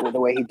 The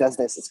way he does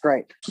this, it's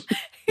great.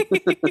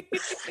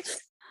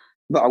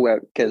 But I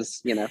won't, because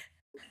you know.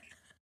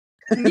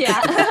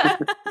 Yeah.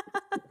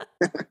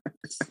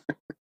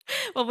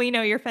 Well, we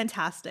know you're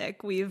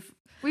fantastic. We've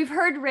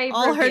heard rave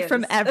all reviews. heard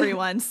from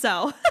everyone,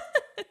 so.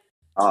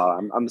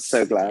 Oh, I'm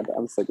so glad.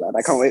 I'm so glad.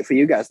 I can't wait for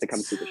you guys to come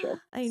see the show.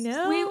 I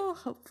know.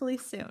 Hopefully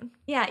soon.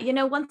 Yeah, you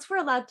know, once we're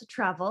allowed to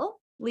travel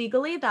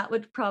legally, that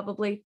would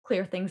probably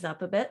clear things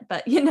up a bit.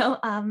 But you know,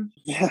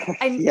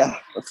 yeah,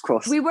 of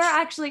course. We were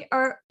actually,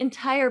 our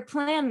entire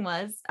plan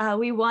was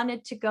we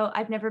wanted to go.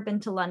 I've never been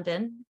to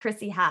London.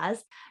 Chrissy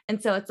has, and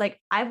so it's like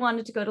I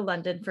wanted to go to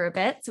London for a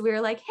bit. So we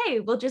were like, hey,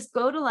 we'll just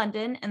go to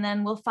London, and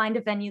then we'll find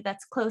a venue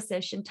that's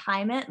close-ish and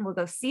time it, and we'll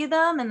go see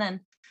them, and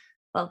then,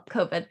 well,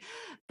 COVID,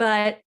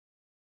 but.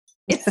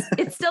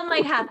 It still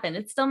might happen.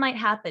 It still might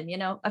happen. You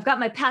know, I've got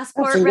my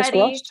passport ready.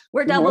 Crossed.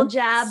 We're double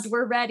jabbed.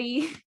 We're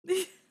ready.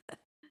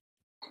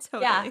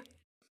 Totally. Yeah.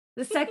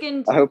 The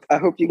second. I hope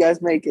you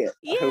guys make it.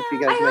 Yeah,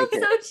 I hope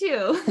so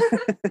too.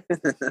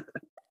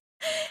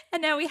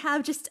 And now we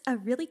have just a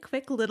really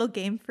quick little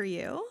game for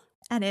you.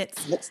 And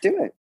it's let's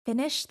do it.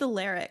 Finish the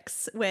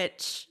lyrics,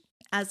 which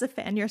as a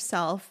fan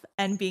yourself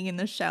and being in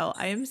the show,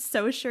 I am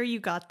so sure you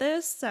got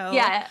this. So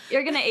yeah,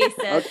 you're gonna ace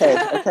it.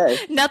 Okay.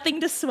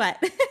 Nothing to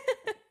sweat.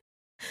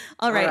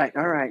 All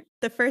right.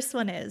 The first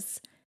one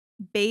is,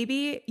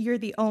 baby, you're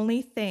the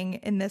only thing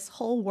in this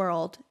whole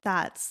world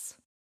that's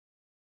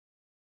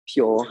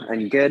pure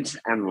and good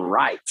and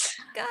right.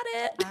 Got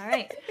it. All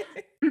right.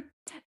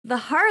 The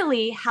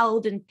Harley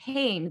howled in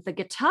pain. The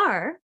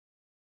guitar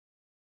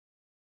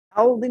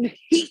howled in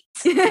heat.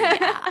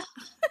 Yeah.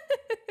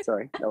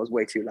 Sorry, that was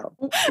way too loud.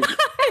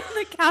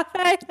 The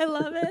cafe, I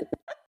love it.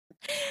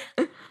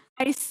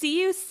 I see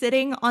you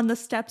sitting on the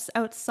steps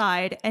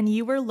outside and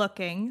you were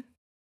looking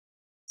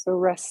so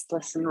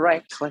restless and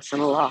reckless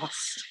and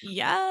lost.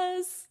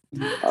 Yes.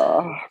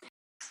 Oh,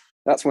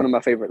 that's one of my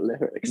favorite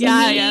lyrics.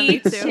 Yeah, me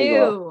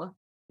too.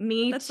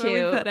 Me that's too.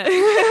 Where we put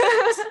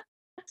it.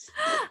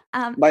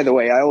 By the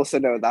way, I also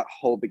know that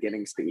whole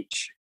beginning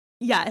speech.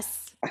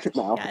 Yes.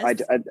 Now,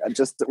 yes. I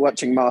just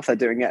watching Martha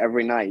doing it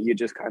every night, you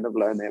just kind of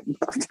learn it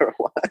after a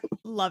while.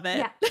 Love it.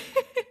 Yeah.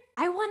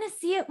 I want to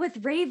see it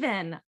with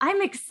Raven.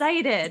 I'm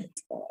excited.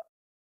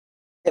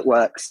 It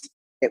works.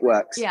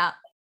 Yeah.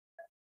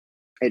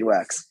 It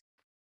works.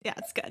 Yeah,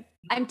 it's good.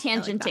 I'm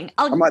tangenting.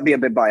 Like I might be a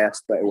bit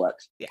biased, but it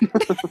works. Yeah.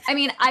 I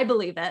mean, I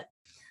believe it.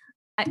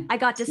 I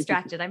got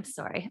distracted. I'm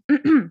sorry.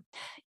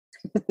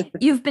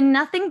 You've been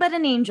nothing but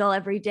an angel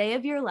every day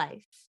of your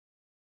life.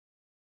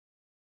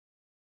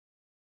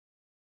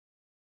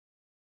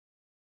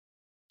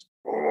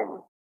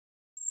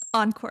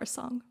 Encore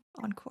song.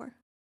 Encore.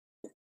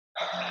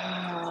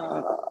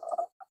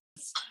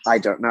 I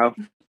don't know.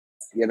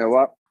 You know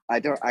what? I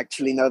don't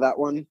actually know that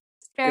one.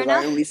 Fair Because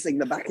enough. I only sing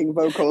the backing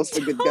vocals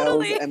for Good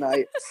Girls, and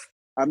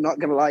I'm not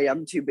gonna lie,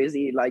 I'm too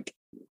busy like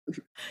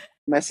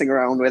messing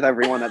around with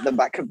everyone at the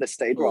back of the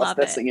stage whilst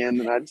they're singing,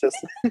 and I'm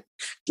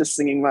just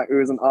singing my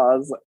oohs and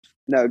ahs.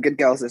 No, Good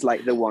Girls is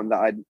like the one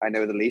that I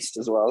know the least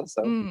as well.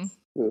 So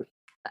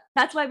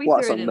that's why we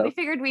what threw it in. though? We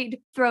figured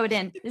we'd throw it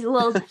in. It's just a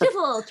little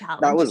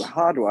challenge. That was a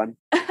hard one.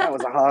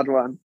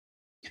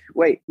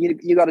 Wait,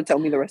 you got to tell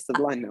me the rest of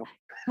the line now.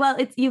 Well,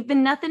 you've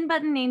been nothing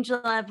but an angel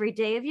every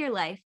day of your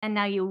life, and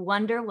now you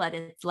wonder what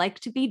it's like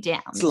to be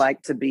down. It's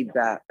like to be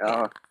back.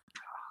 Oh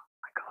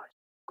my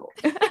god.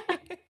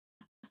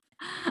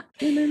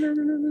 The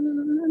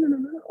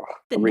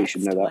I really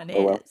should next know one that.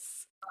 Oh, well.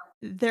 is,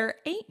 there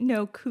ain't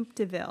no Coupe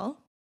de Ville.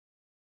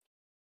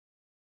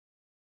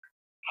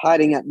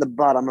 hiding at the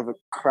bottom of a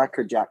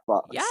Cracker Jack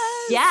box. Yes.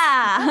 Yeah.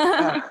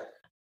 Ah,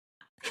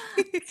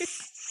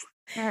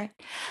 All right.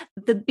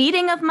 The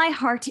beating of my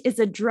heart is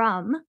a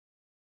drum.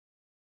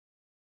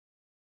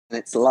 and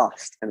it's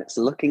lost, and it's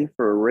looking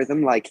for a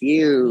rhythm like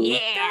you.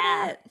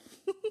 Yeah.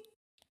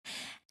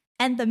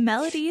 And the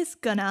melody's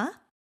gonna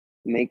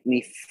Make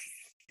me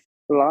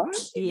fly.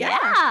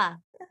 Yeah.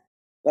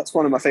 That's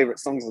one of my favorite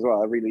songs as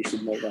well. I really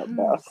should know that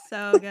better.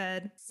 so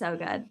good. So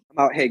good. I'm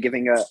out here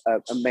giving a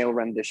male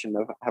rendition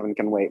of Heaven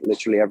Can Wait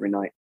literally every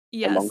night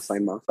Yes.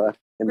 alongside Martha.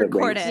 In the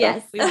Record wings. it.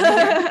 Yes. We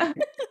wanna hear.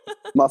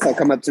 Martha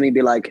come up to me and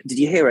be like, "Did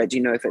you hear it? Do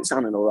you know if it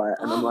sounded all right?"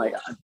 And I'm like,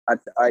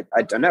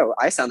 I don't know.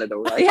 I sounded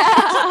all right. Yeah.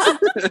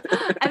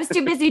 I was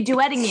too busy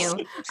duetting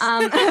you.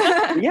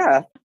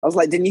 Yeah. I was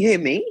like, "Didn't you hear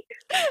me?"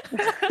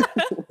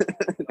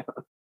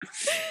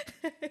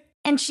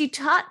 And she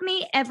taught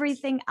me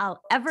everything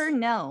I'll ever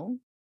know.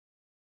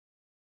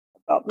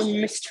 About the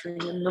mystery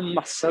and the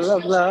muscle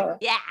of love.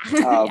 Yeah.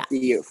 Oh, Yeah.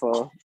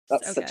 beautiful.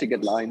 That's So such a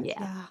good. good line. Yeah.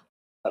 Yeah.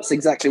 That's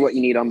exactly what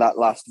you need on that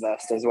last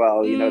verse as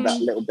well. You know, that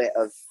Mm. little bit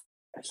of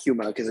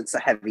humor, because it's a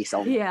heavy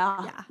song.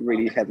 Yeah. Yeah.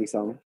 Really heavy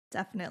song.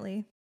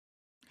 Definitely.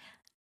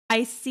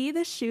 I see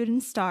the shooting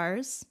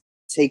stars.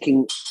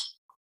 Taking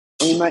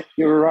aim at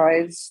your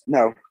eyes.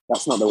 No,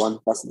 that's not the one.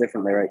 That's a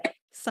different lyric.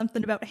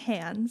 Something about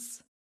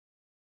hands.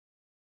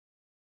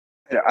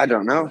 I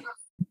don't know.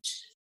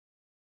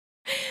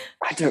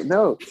 I don't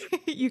know.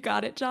 You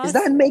got it, Josh. Is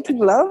that Making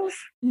Love?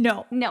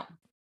 No. No.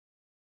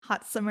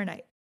 Hot Summer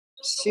Night.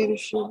 See the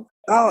shooting.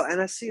 Oh,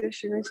 and I see the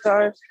shooting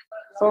stars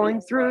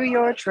falling through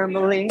your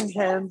trembling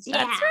hands.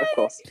 Yeah. Of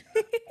course.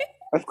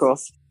 Of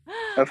course.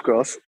 Of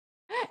course.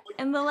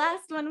 And the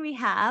last one we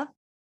have,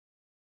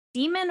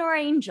 demon or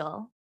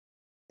angel.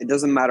 It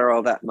doesn't matter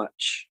all that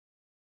much.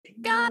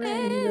 Got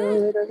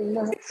it.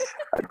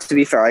 To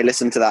be fair, I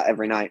listen to that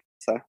every night.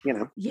 So, you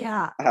know,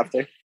 Yeah. I have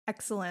to.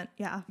 Excellent.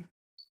 Yeah.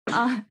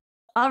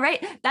 All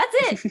right. That's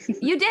it.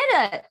 You did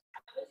it.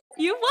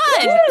 You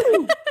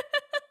won.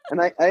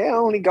 And I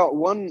only got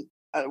one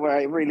where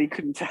I really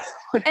couldn't tell.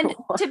 what And it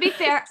was. to be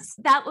fair,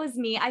 that was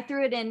me. I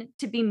threw it in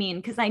to be mean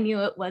because I knew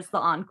it was the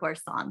encore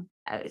song.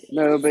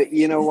 No, but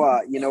you know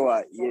what?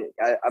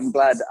 I'm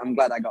glad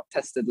I got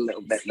tested a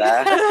little bit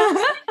there.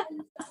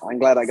 I'm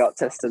glad I got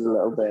tested a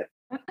little bit.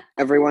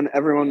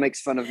 Everyone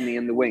makes fun of me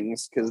in the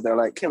wings because they're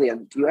like,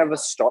 "Killian, do you ever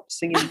stop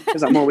singing?"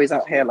 Because I'm always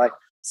out here like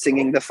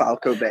singing the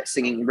Falco bit,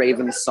 singing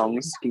Raven's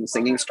songs,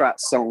 singing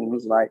Strat's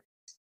songs. Like,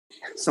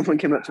 someone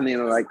came up to me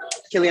and they're like,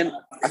 "Killian,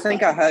 I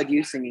think I heard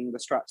you singing the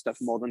Strat stuff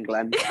more than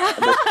Glenn." At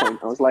this point,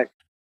 I was like,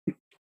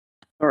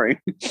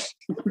 "Sorry."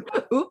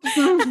 Oops.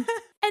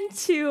 And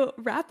to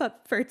wrap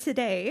up for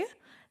today,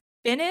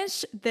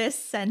 finish this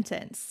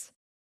sentence.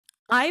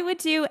 I would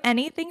do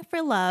anything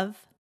for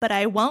love, but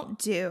I won't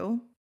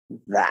do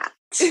That.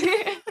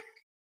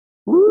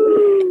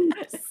 Woo!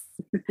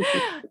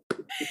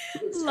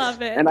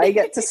 Love it. And I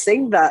get to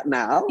sing that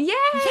now. Yay!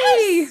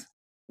 Yes,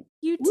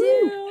 you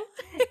do.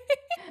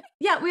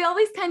 Yeah, we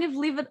always kind of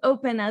leave it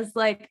open as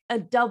like a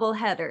double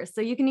header.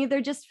 So you can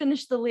either just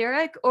finish the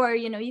lyric or,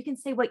 you can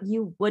say what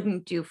you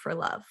wouldn't do for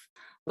love,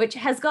 which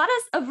has got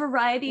us a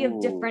variety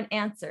of different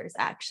answers,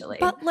 actually.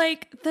 But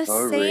like the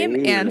Oh, same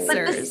really? answers.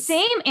 But the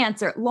same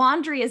answer.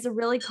 Laundry is a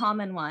really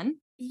common one.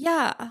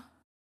 Yeah.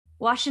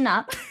 Washing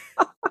up.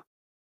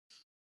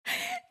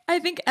 I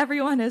think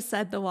everyone has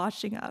said the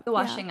washing up. The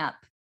washing up.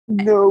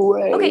 No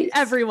way. Okay,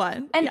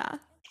 Everyone. And yeah.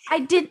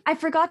 I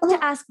forgot to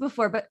ask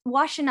before, but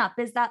washing up,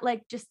 is that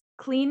like just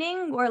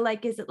cleaning or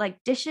like, is it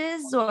like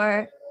dishes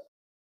or?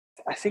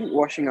 I think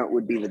washing up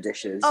would be the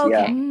dishes. Okay.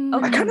 Yeah.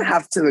 Mm. I kind of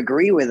have to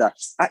agree with that.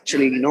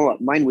 Actually, you know what?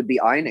 Mine would be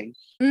ironing.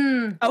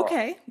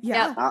 Okay.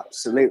 Yeah.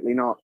 Absolutely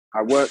not.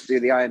 I won't do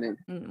the ironing.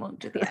 Won't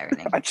do the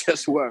ironing. I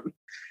just won't.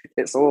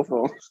 It's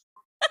awful.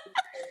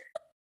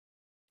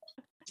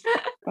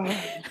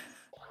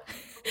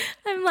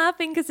 I'm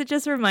laughing because it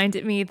just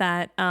reminded me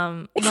that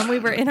when we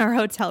were in our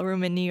hotel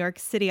room in New York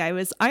City, I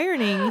was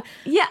ironing.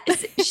 Yeah,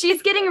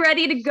 she's getting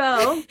ready to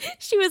go.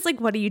 She was like,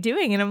 "What are you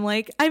doing?" And I'm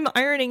like, "I'm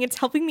ironing. It's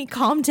helping me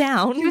calm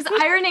down." She was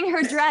ironing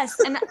her dress,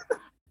 and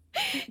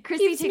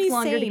Chrissy Keeps me takes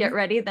longer to sane. get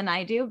ready than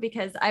I do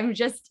because I'm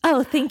just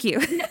Oh, thank you.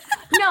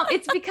 no.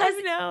 It's because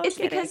No, it's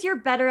kidding. because you're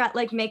better at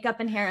like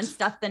makeup and hair and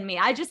stuff than me.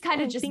 I just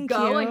kind of just thank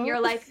go, you. and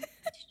you're like.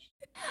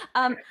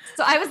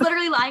 So I was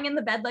literally lying in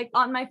the bed, like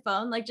on my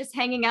phone, like just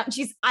hanging out. And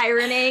she's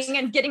ironing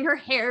and getting her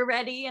hair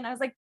ready, and I was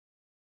like,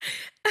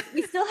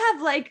 "We still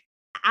have like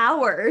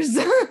hours.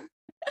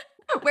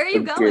 Where are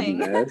you going?"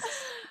 Goodness.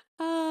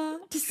 To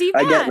see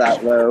I get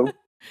that though.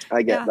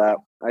 I get Yeah. that.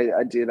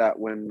 I do that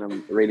when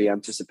I'm really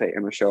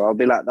anticipating a show. I'll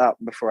be like that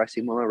before I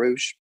see Moulin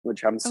Rouge,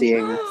 which I'm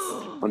seeing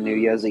on New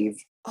Year's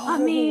Eve.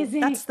 Oh,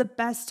 Amazing. That's the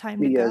best time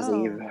New to Year's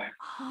go. Eve.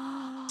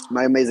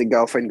 My amazing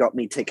girlfriend got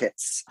me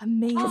tickets.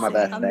 Amazing. For my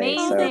birthday,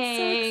 Amazing. so- That's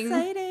so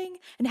exciting.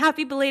 And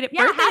happy belated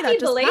Yeah, birthday. happy that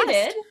just belated.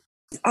 passed.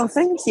 Oh,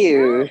 thank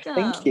you. Welcome.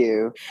 Thank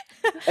you.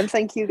 And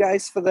thank you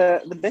guys for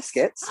the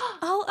biscuits.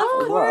 Oh,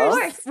 Oh, of well.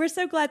 course. We're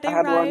so glad they I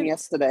had one arrived.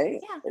 yesterday.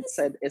 Yeah.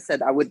 It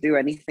said I would do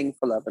anything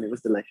for love, and it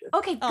was delicious.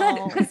 Okay, good.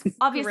 Oh, Because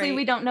obviously great.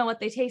 we don't know what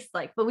they taste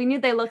like, but we knew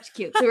they looked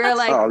cute. So we were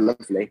like, Oh,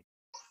 lovely.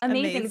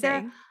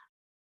 amazing.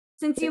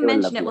 Since you They were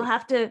mentioned it, lovely. we'll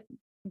have to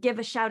give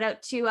a shout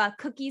out to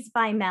Cookies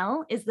by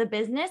Mel is the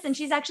business, and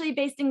she's actually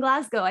based in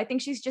Glasgow. I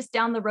think she's just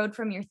down the road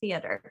from your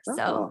theater.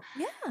 So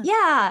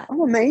yeah.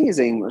 Oh,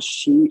 amazing.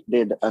 She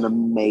did an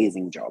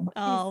amazing job.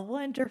 Oh,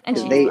 wonderful. And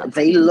she's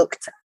They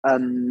looked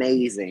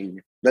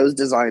amazing. Those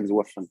designs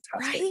were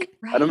fantastic.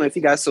 Right? I don't know if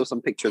you guys saw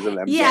some pictures of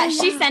them. Yeah, Yeah.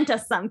 she sent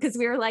us some because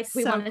we were like,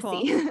 we So want to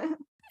cool. see.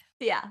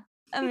 Yeah,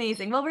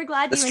 amazing. Well, we're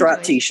glad The you Strat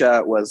enjoyed.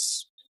 t-shirt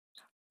was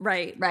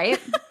Right.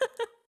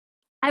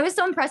 I was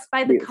so impressed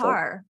by the Beautiful.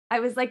 car. I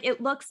was like,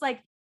 it looks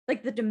like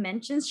the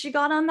dimensions she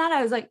got on that.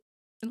 I was like,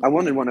 I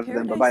wanted one of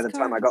them, but by the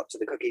time I got to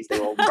the cookies, they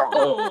were all gone.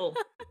 oh.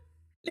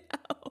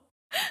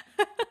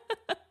 No.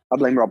 I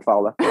blame Rob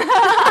Fowler.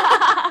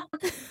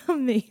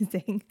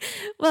 Amazing.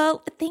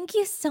 Well, thank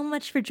you so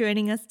much for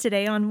joining us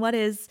today on what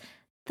is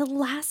the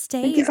last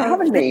day Thank you for of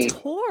having the me.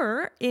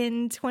 tour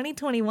in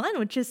 2021,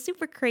 which is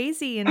super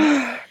crazy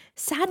and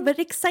sad but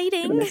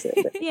exciting. Miss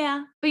it.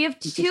 Yeah, but you have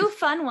 2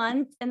 fun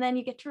ones, and then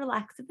you get to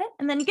relax a bit,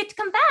 and then you get to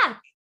come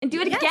back and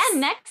do it Yes. again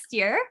next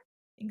year.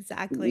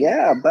 Exactly.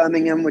 Yeah,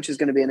 Birmingham, which is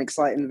going to be an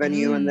exciting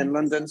venue, and then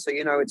London. So,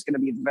 it's going to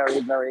be very,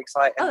 very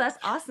exciting. Oh, that's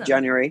awesome.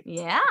 January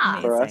Yeah.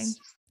 for Amazing. us.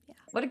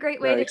 What a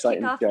great way Very to kick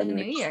exciting off the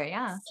January. new year.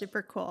 Yeah.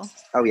 Super cool.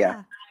 Oh,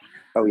 yeah.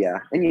 Oh, yeah.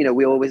 And,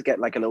 we always get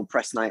like a little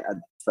press night at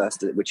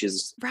first, which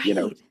is, Right.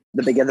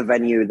 the bigger the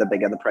venue, the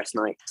bigger the press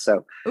night.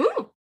 So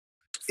Ooh.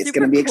 it's Super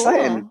going to be cool.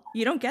 exciting.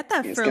 You don't get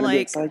that It's for going to be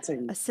like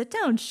exciting. a sit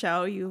down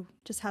show. You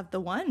just have the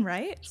one,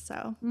 right?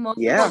 So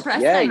Multiple Yeah,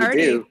 press yeah, nights.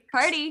 you do.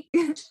 Party.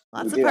 lots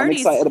We of do. I'm parties.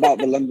 excited about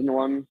the London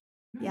one.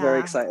 Yeah. Very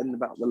excited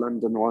about the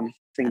London one. I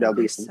think That'll there'll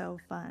be be some so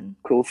fun.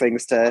 cool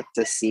things to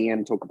see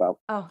and talk about.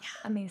 Oh,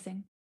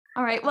 amazing.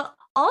 All right. Well,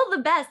 all the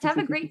best. Have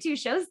a great 2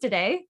 shows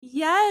today.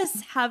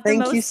 Yes. Have the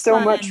Thank most you so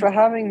much for fun.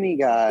 having me,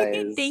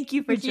 guys. Thank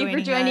you for Thank you joining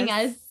for joining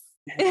us.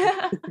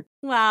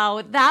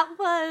 Wow, that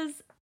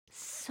was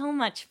so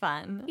much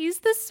fun. He's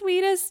the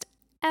sweetest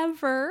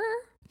ever.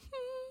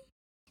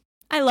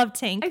 I love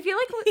Tink. I feel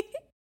like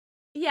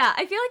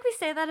we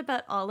say that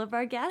about all of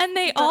our guests. And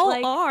they but, all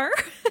like, are.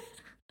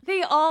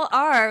 They all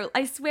are.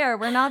 I swear,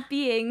 we're not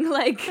being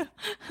like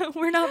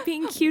We're not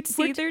being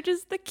cutesy. They're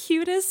just the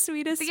cutest,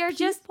 sweetest they are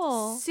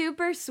people. just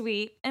super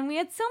sweet. And we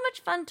had so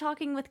much fun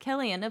talking with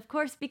Killian, of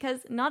course, because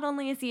not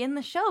only is he in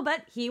the show,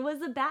 but he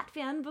was a Bat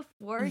fan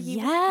before he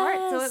was part.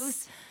 So it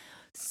was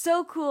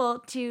so cool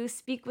to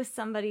speak with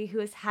somebody who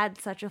has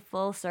had such a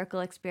full circle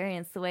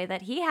experience the way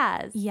that he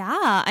has.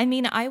 Yeah, I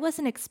mean, I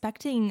wasn't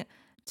expecting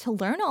to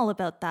learn all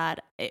about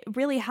that. It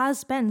really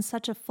has been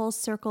such a full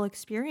circle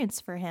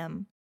experience for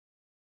him.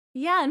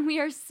 Yeah, and we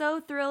are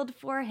so thrilled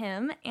for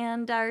him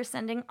and are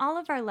sending all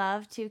of our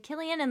love to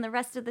Killian and the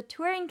rest of the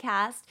touring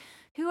cast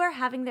who are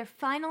having their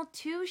final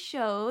 2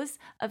 shows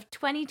of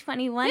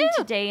 2021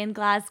 today in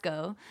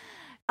Glasgow.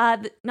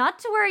 Not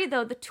to worry,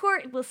 though, the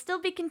tour will still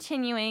be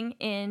continuing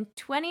in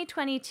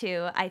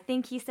 2022. I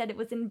think he said it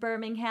was in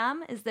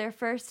Birmingham is their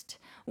first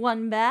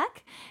one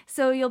back.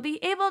 So you'll be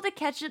able to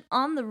catch it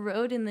on the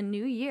road in the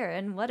new year.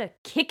 And what a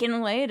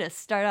kicking way to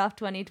start off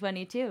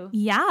 2022.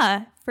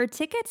 Yeah, for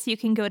tickets, you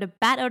can go to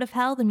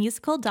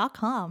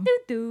batoutofhellthemusical.com.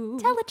 Doo-doo.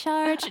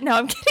 Telecharge. No,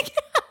 I'm kidding.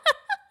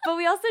 But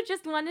we also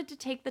just wanted to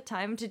take the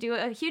time to do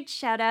a huge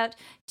shout out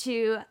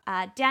to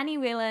Danny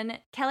Whelan,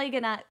 Kelly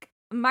Gannock,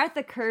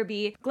 Martha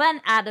Kirby,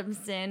 Glenn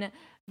Adamson,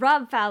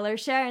 Rob Fowler,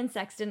 Sharon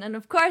Sexton, and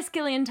of course,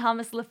 Killian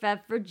Thomas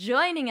Lefevre for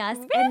joining us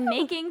and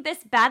making this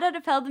Bat Out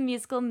of Hell the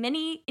Musical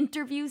mini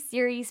interview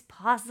series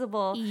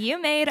possible.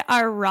 You made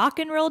our rock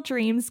and roll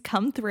dreams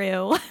come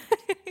through.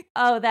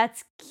 Oh,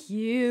 that's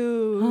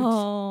cute.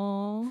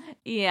 Oh.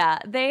 Yeah,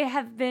 they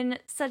have been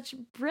such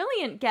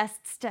brilliant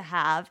guests to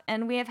have,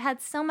 and we have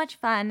had so much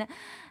fun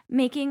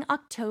making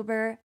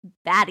October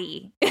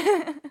batty.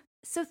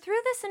 So through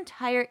this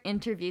entire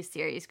interview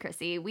series,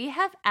 Chrissy, we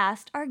have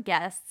asked our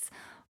guests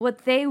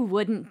what they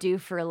wouldn't do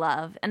for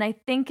love, and I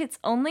think it's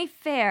only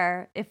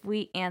fair if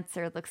we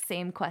answer the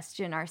same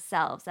question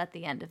ourselves at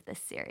the end of this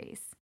series.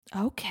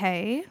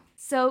 Okay.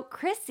 So,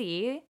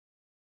 Chrissy,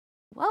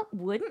 what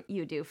wouldn't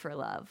you do for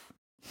love?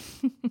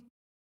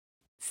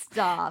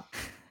 Stop.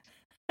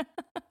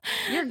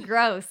 You're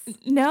gross.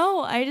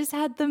 No, I just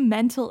had the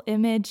mental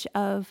image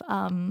of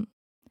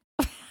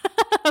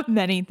of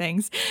many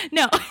things.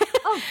 No.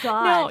 Oh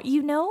God.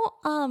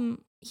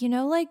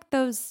 No, like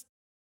those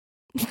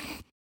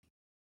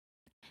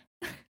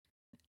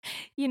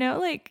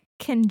like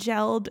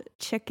congealed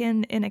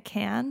chicken in a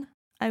can?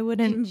 I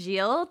wouldn't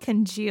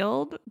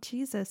Congealed?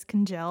 Jesus,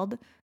 congealed.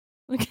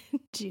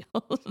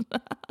 Congealed.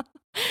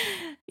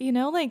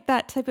 Like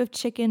that type of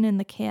chicken in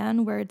the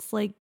can where it's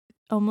like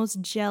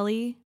almost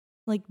jelly,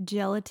 like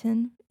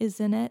gelatin is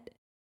in it.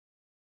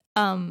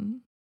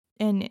 And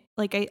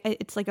like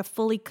it's like a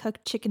fully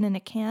cooked chicken in a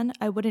can.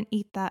 I wouldn't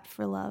eat that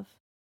for love.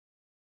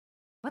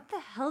 What the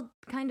hell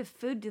kind of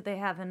food do they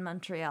have in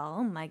Montreal?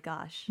 Oh my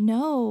gosh.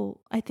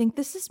 No, I think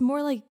this is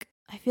more like,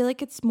 I feel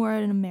like it's more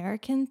an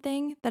American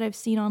thing that I've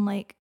seen on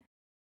like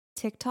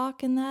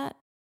TikTok and that,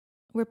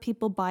 where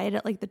people buy it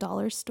at like the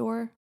dollar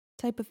store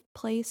type of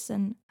place.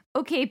 And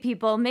Okay,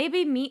 people,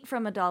 maybe meat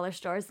from a dollar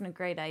store isn't a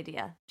great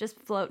idea. Just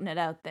floating it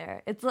out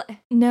there. It's like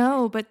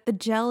no, but the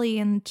jelly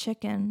and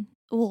chicken.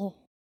 Ugh.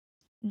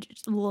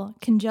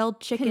 Congealed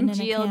chicken in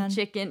a can.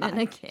 chicken in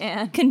a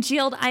can.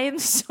 Congealed. I am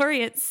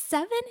sorry. It's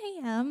 7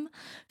 a.m.,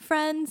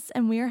 friends,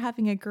 and we are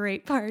having a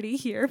great party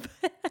here,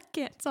 but I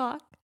can't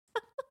talk.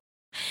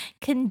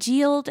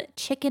 Congealed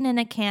chicken in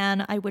a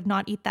can. I would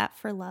not eat that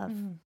for love.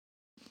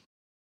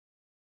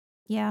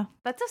 Yeah.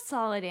 That's a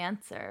solid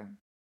answer.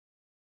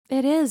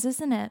 It is,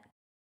 isn't it?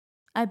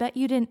 I bet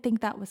you didn't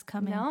think that was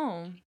coming.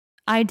 No.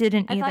 I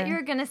didn't either. I thought you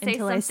were going to say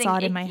until something I saw it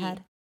icky. in my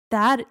head.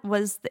 That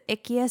was the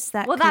ickiest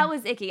that that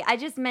was icky. I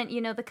just meant,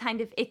 the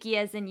kind of icky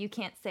as in you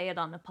can't say it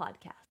on the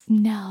podcast.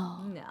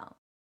 No. No.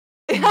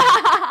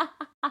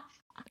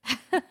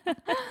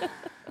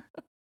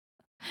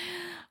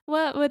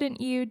 What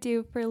wouldn't you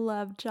do for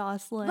love,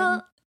 Jocelyn?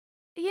 Well,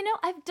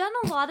 I've done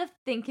a lot of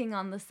thinking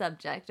on the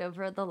subject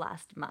over the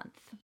last month.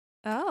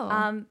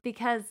 Oh.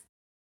 Because,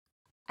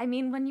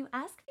 when you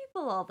ask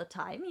people all the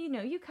time,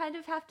 you kind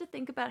of have to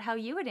think about how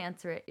you would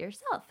answer it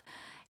yourself.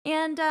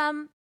 And,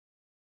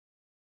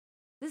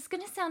 this is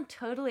going to sound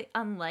totally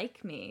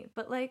unlike me,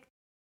 but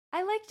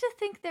I like to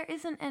think there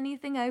isn't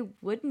anything I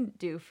wouldn't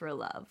do for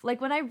love.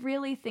 Like when I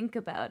really think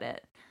about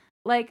it,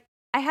 I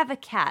have a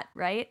cat,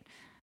 right?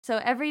 So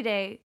every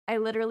day I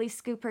literally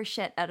scoop her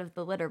shit out of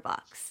the litter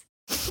box.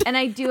 And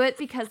I do it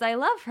because I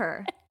love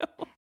her.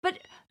 But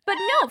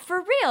no, for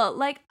real,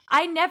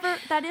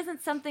 that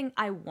isn't something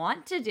I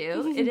want to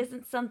do. It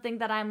isn't something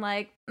that I'm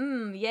like,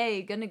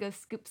 yay, gonna go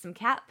scoop some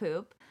cat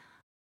poop.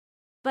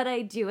 But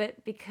I do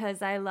it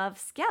because I love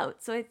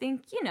Scout. So I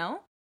think,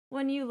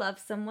 when you love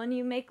someone,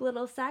 you make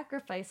little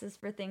sacrifices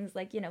for things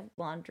like,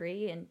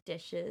 laundry and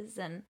dishes.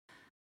 And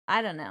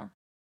I don't know.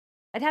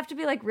 I'd have to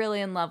be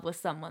really in love with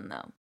someone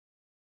though.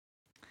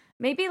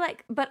 Maybe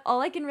but all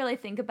I can really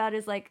think about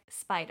is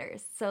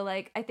spiders. So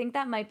I think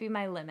that might be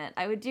my limit.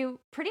 I would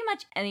do pretty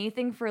much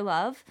anything for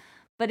love.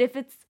 But if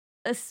it's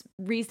a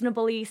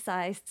reasonably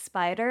sized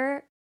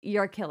spider,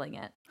 you're killing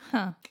it.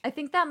 Huh. I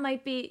think that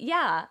might be,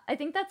 I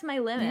think that's my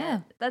limit. Yeah.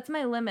 That's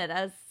my limit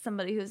as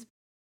somebody who's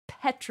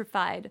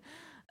petrified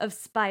of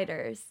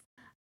spiders.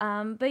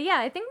 But yeah,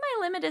 I think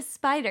my limit is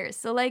spiders.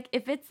 So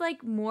if it's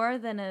more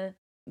than a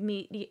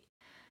meat,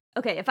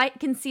 okay, if I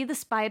can see the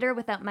spider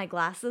without my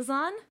glasses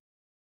on,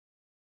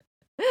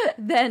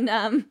 then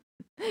I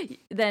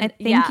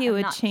think you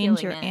would I'm not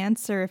change your feeling it.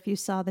 answer if you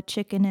saw the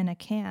chicken in a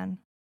can.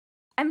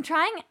 I'm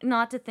trying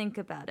not to think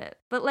about it,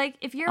 but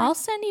if you're I'll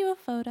send you a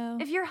photo.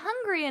 if you're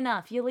hungry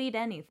enough, you'll eat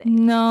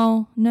anything.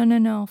 No,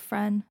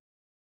 friend.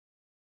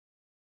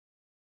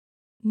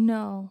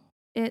 No,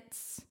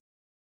 it's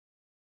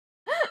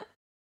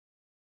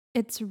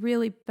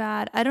really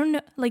bad. I don't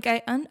know.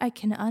 I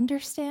can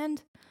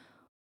understand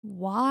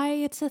why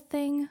it's a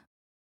thing.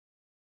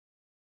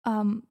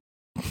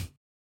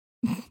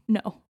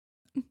 No,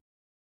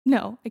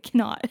 I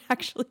cannot.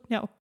 Actually,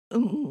 no.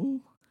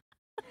 Ooh.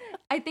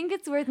 I think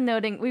it's worth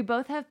noting we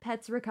both have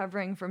pets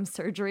recovering from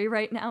surgery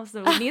right now,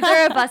 so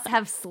neither of us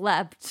have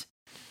slept.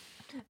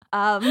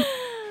 But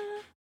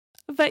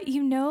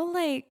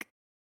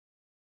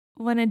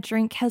when a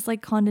drink has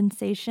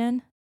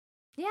condensation.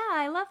 Yeah,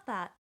 I love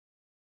that.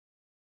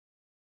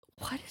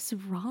 What is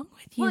wrong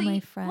with you,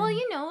 my friend?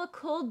 Well, a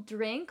cold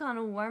drink on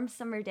a warm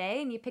summer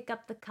day and you pick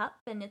up the cup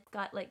and it's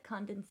got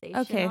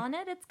condensation on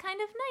it. It's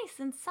kind of nice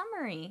and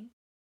summery.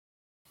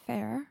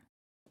 Fair.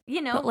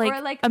 But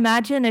or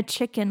imagine a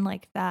chicken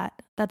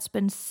that's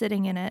been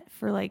sitting in it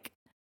for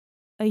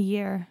a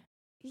year.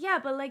 Yeah,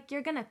 but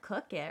you're gonna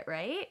cook it,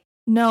 right?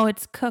 No,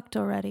 it's cooked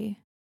already.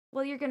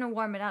 Well, you're gonna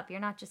warm it up. You're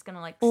not just gonna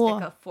stick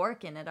a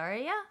fork in it, are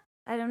you?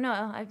 I don't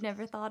know. I've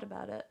never thought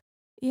about it.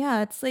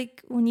 Yeah, it's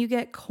like when you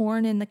get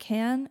corn in the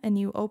can and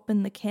you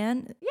open the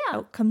can,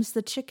 out comes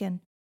the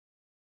chicken.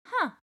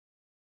 Huh.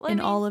 Well, in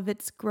all of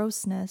its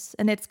grossness.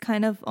 And it's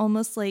kind of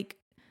almost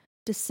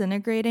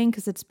disintegrating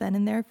because it's been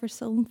in there for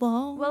so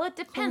long. Well, it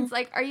depends.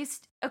 Are you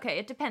okay,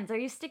 it depends. Are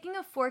you sticking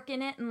a fork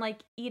in it and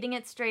eating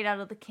it straight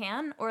out of the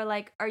can, or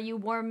are you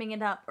warming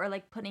it up or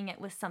putting it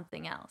with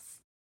something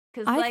else?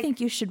 Cuz I think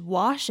you should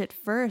wash it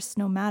first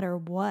no matter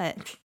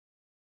what.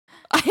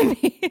 I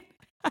mean,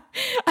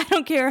 I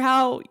don't care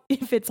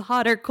if it's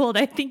hot or cold.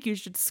 I think you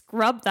should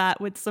scrub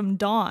that with some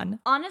Dawn.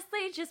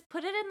 Honestly, just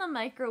put it in the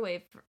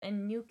microwave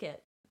and nuke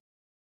it.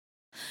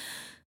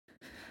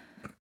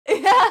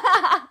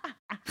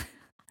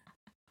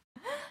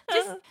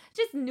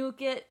 just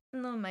nuke it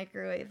in the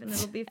microwave and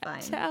it'll be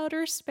fine. To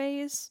outer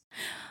space.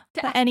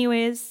 But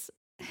anyways,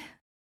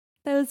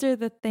 those are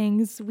the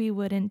things we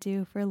wouldn't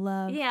do for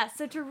love. Yeah,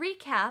 so to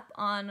recap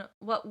on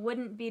what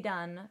wouldn't be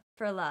done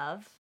for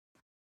love,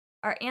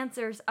 our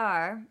answers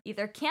are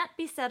either can't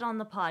be said on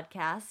the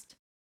podcast,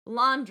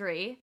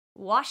 laundry,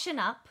 washing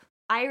up.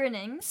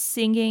 ironing,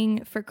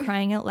 singing For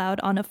Crying Out Loud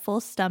on a full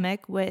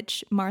stomach,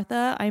 which,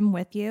 Martha, I'm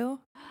with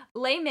you.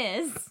 Les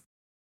Mis,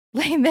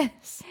 Les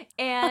Mis.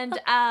 and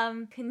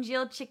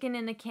congealed chicken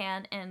in a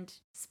can and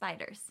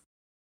spiders.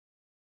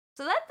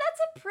 So that's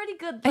a pretty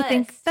good list. I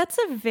think that's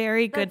a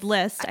very good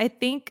list. I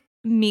think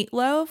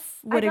Meatloaf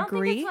would agree. I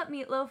don't think it's what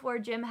Meatloaf or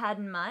Jim had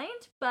in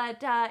mind,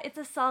 but it's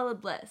a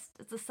solid list.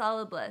 It's a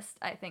solid list,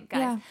 I think, guys.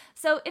 Yeah.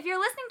 So if you're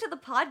listening to the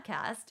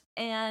podcast,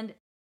 and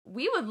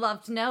we would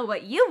love to know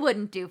what you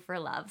wouldn't do for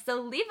love.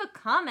 So leave a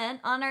comment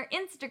on our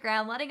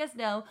Instagram letting us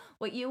know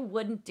what you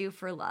wouldn't do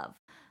for love.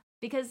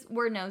 Because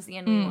we're nosy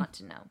and we want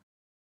to know.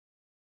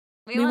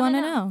 We want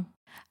to know.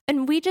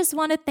 And we just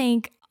want to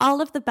thank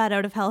all of the Bat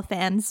Out of Hell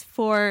fans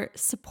for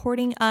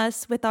supporting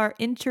us with our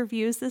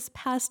interviews this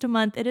past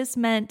month. It has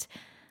meant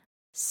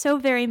so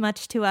very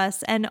much to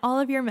us, and all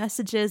of your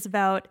messages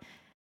about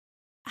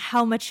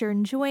how much you're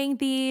enjoying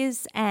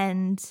these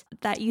and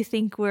that you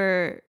think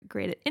we're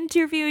great at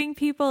interviewing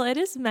people. It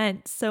has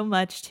meant so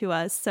much to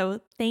us. So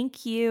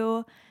thank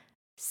you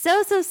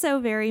so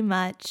very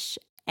much.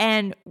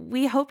 And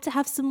we hope to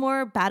have some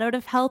more Bat Out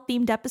of Hell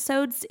themed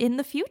episodes in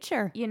the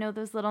future. You know,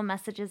 those little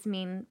messages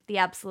mean the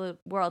absolute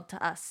world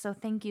to us. So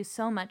thank you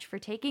so much for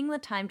taking the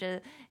time to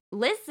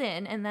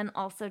listen and then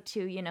also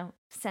to, you know,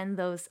 send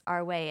those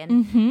our way.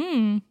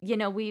 And, you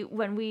know,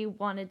 when we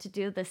wanted to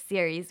do this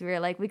series, we were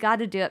like, we got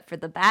to do it for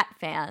the Bat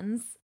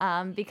fans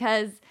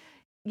because,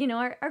 you know,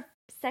 our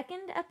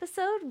second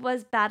episode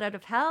was Bat Out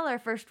of Hell. Our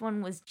first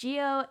one was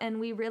Geo, and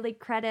we really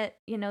credit,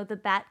 you know, the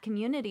Bat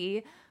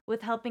community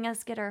with helping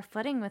us get our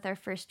footing with our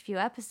first few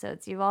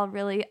episodes. You've all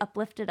really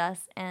uplifted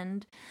us,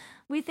 and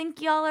we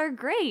think y'all are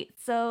great.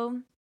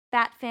 So,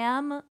 Bat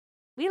fam,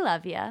 we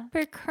love ya.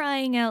 For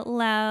crying out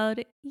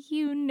loud,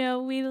 you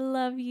know we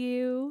love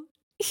you.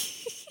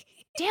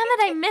 Damn it,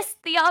 I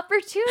missed the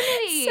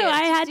opportunity. So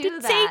I had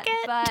to take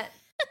it. But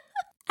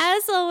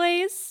as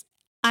always,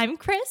 I'm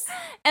Chris.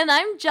 And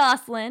I'm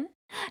Jocelyn.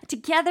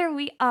 Together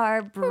we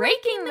are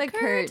Breaking the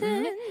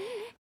Curtain.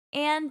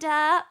 And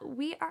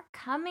we are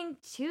coming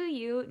to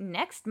you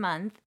next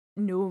month,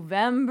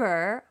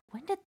 November.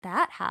 When did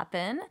that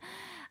happen?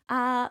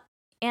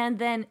 And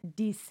then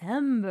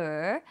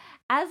December,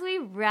 as we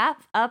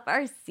wrap up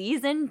our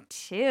season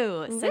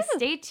 2. So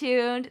stay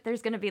tuned.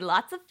 There's going to be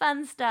lots of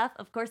fun stuff.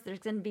 Of course, there's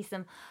going to be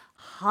some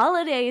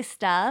holiday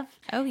stuff.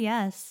 Oh,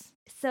 yes.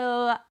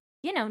 So,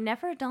 you know,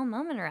 never a dull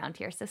moment around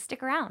here. So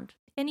stick around.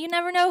 And you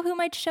never know who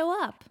might show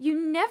up. You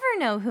never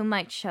know who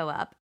might show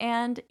up.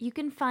 And you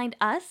can find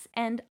us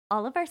and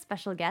all of our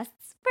special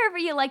guests wherever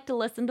you like to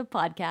listen to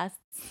podcasts.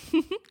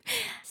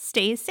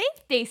 Stay safe.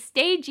 Stay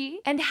stagey.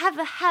 And have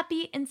a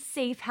happy and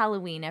safe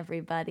Halloween,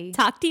 everybody.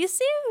 Talk to you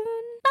soon.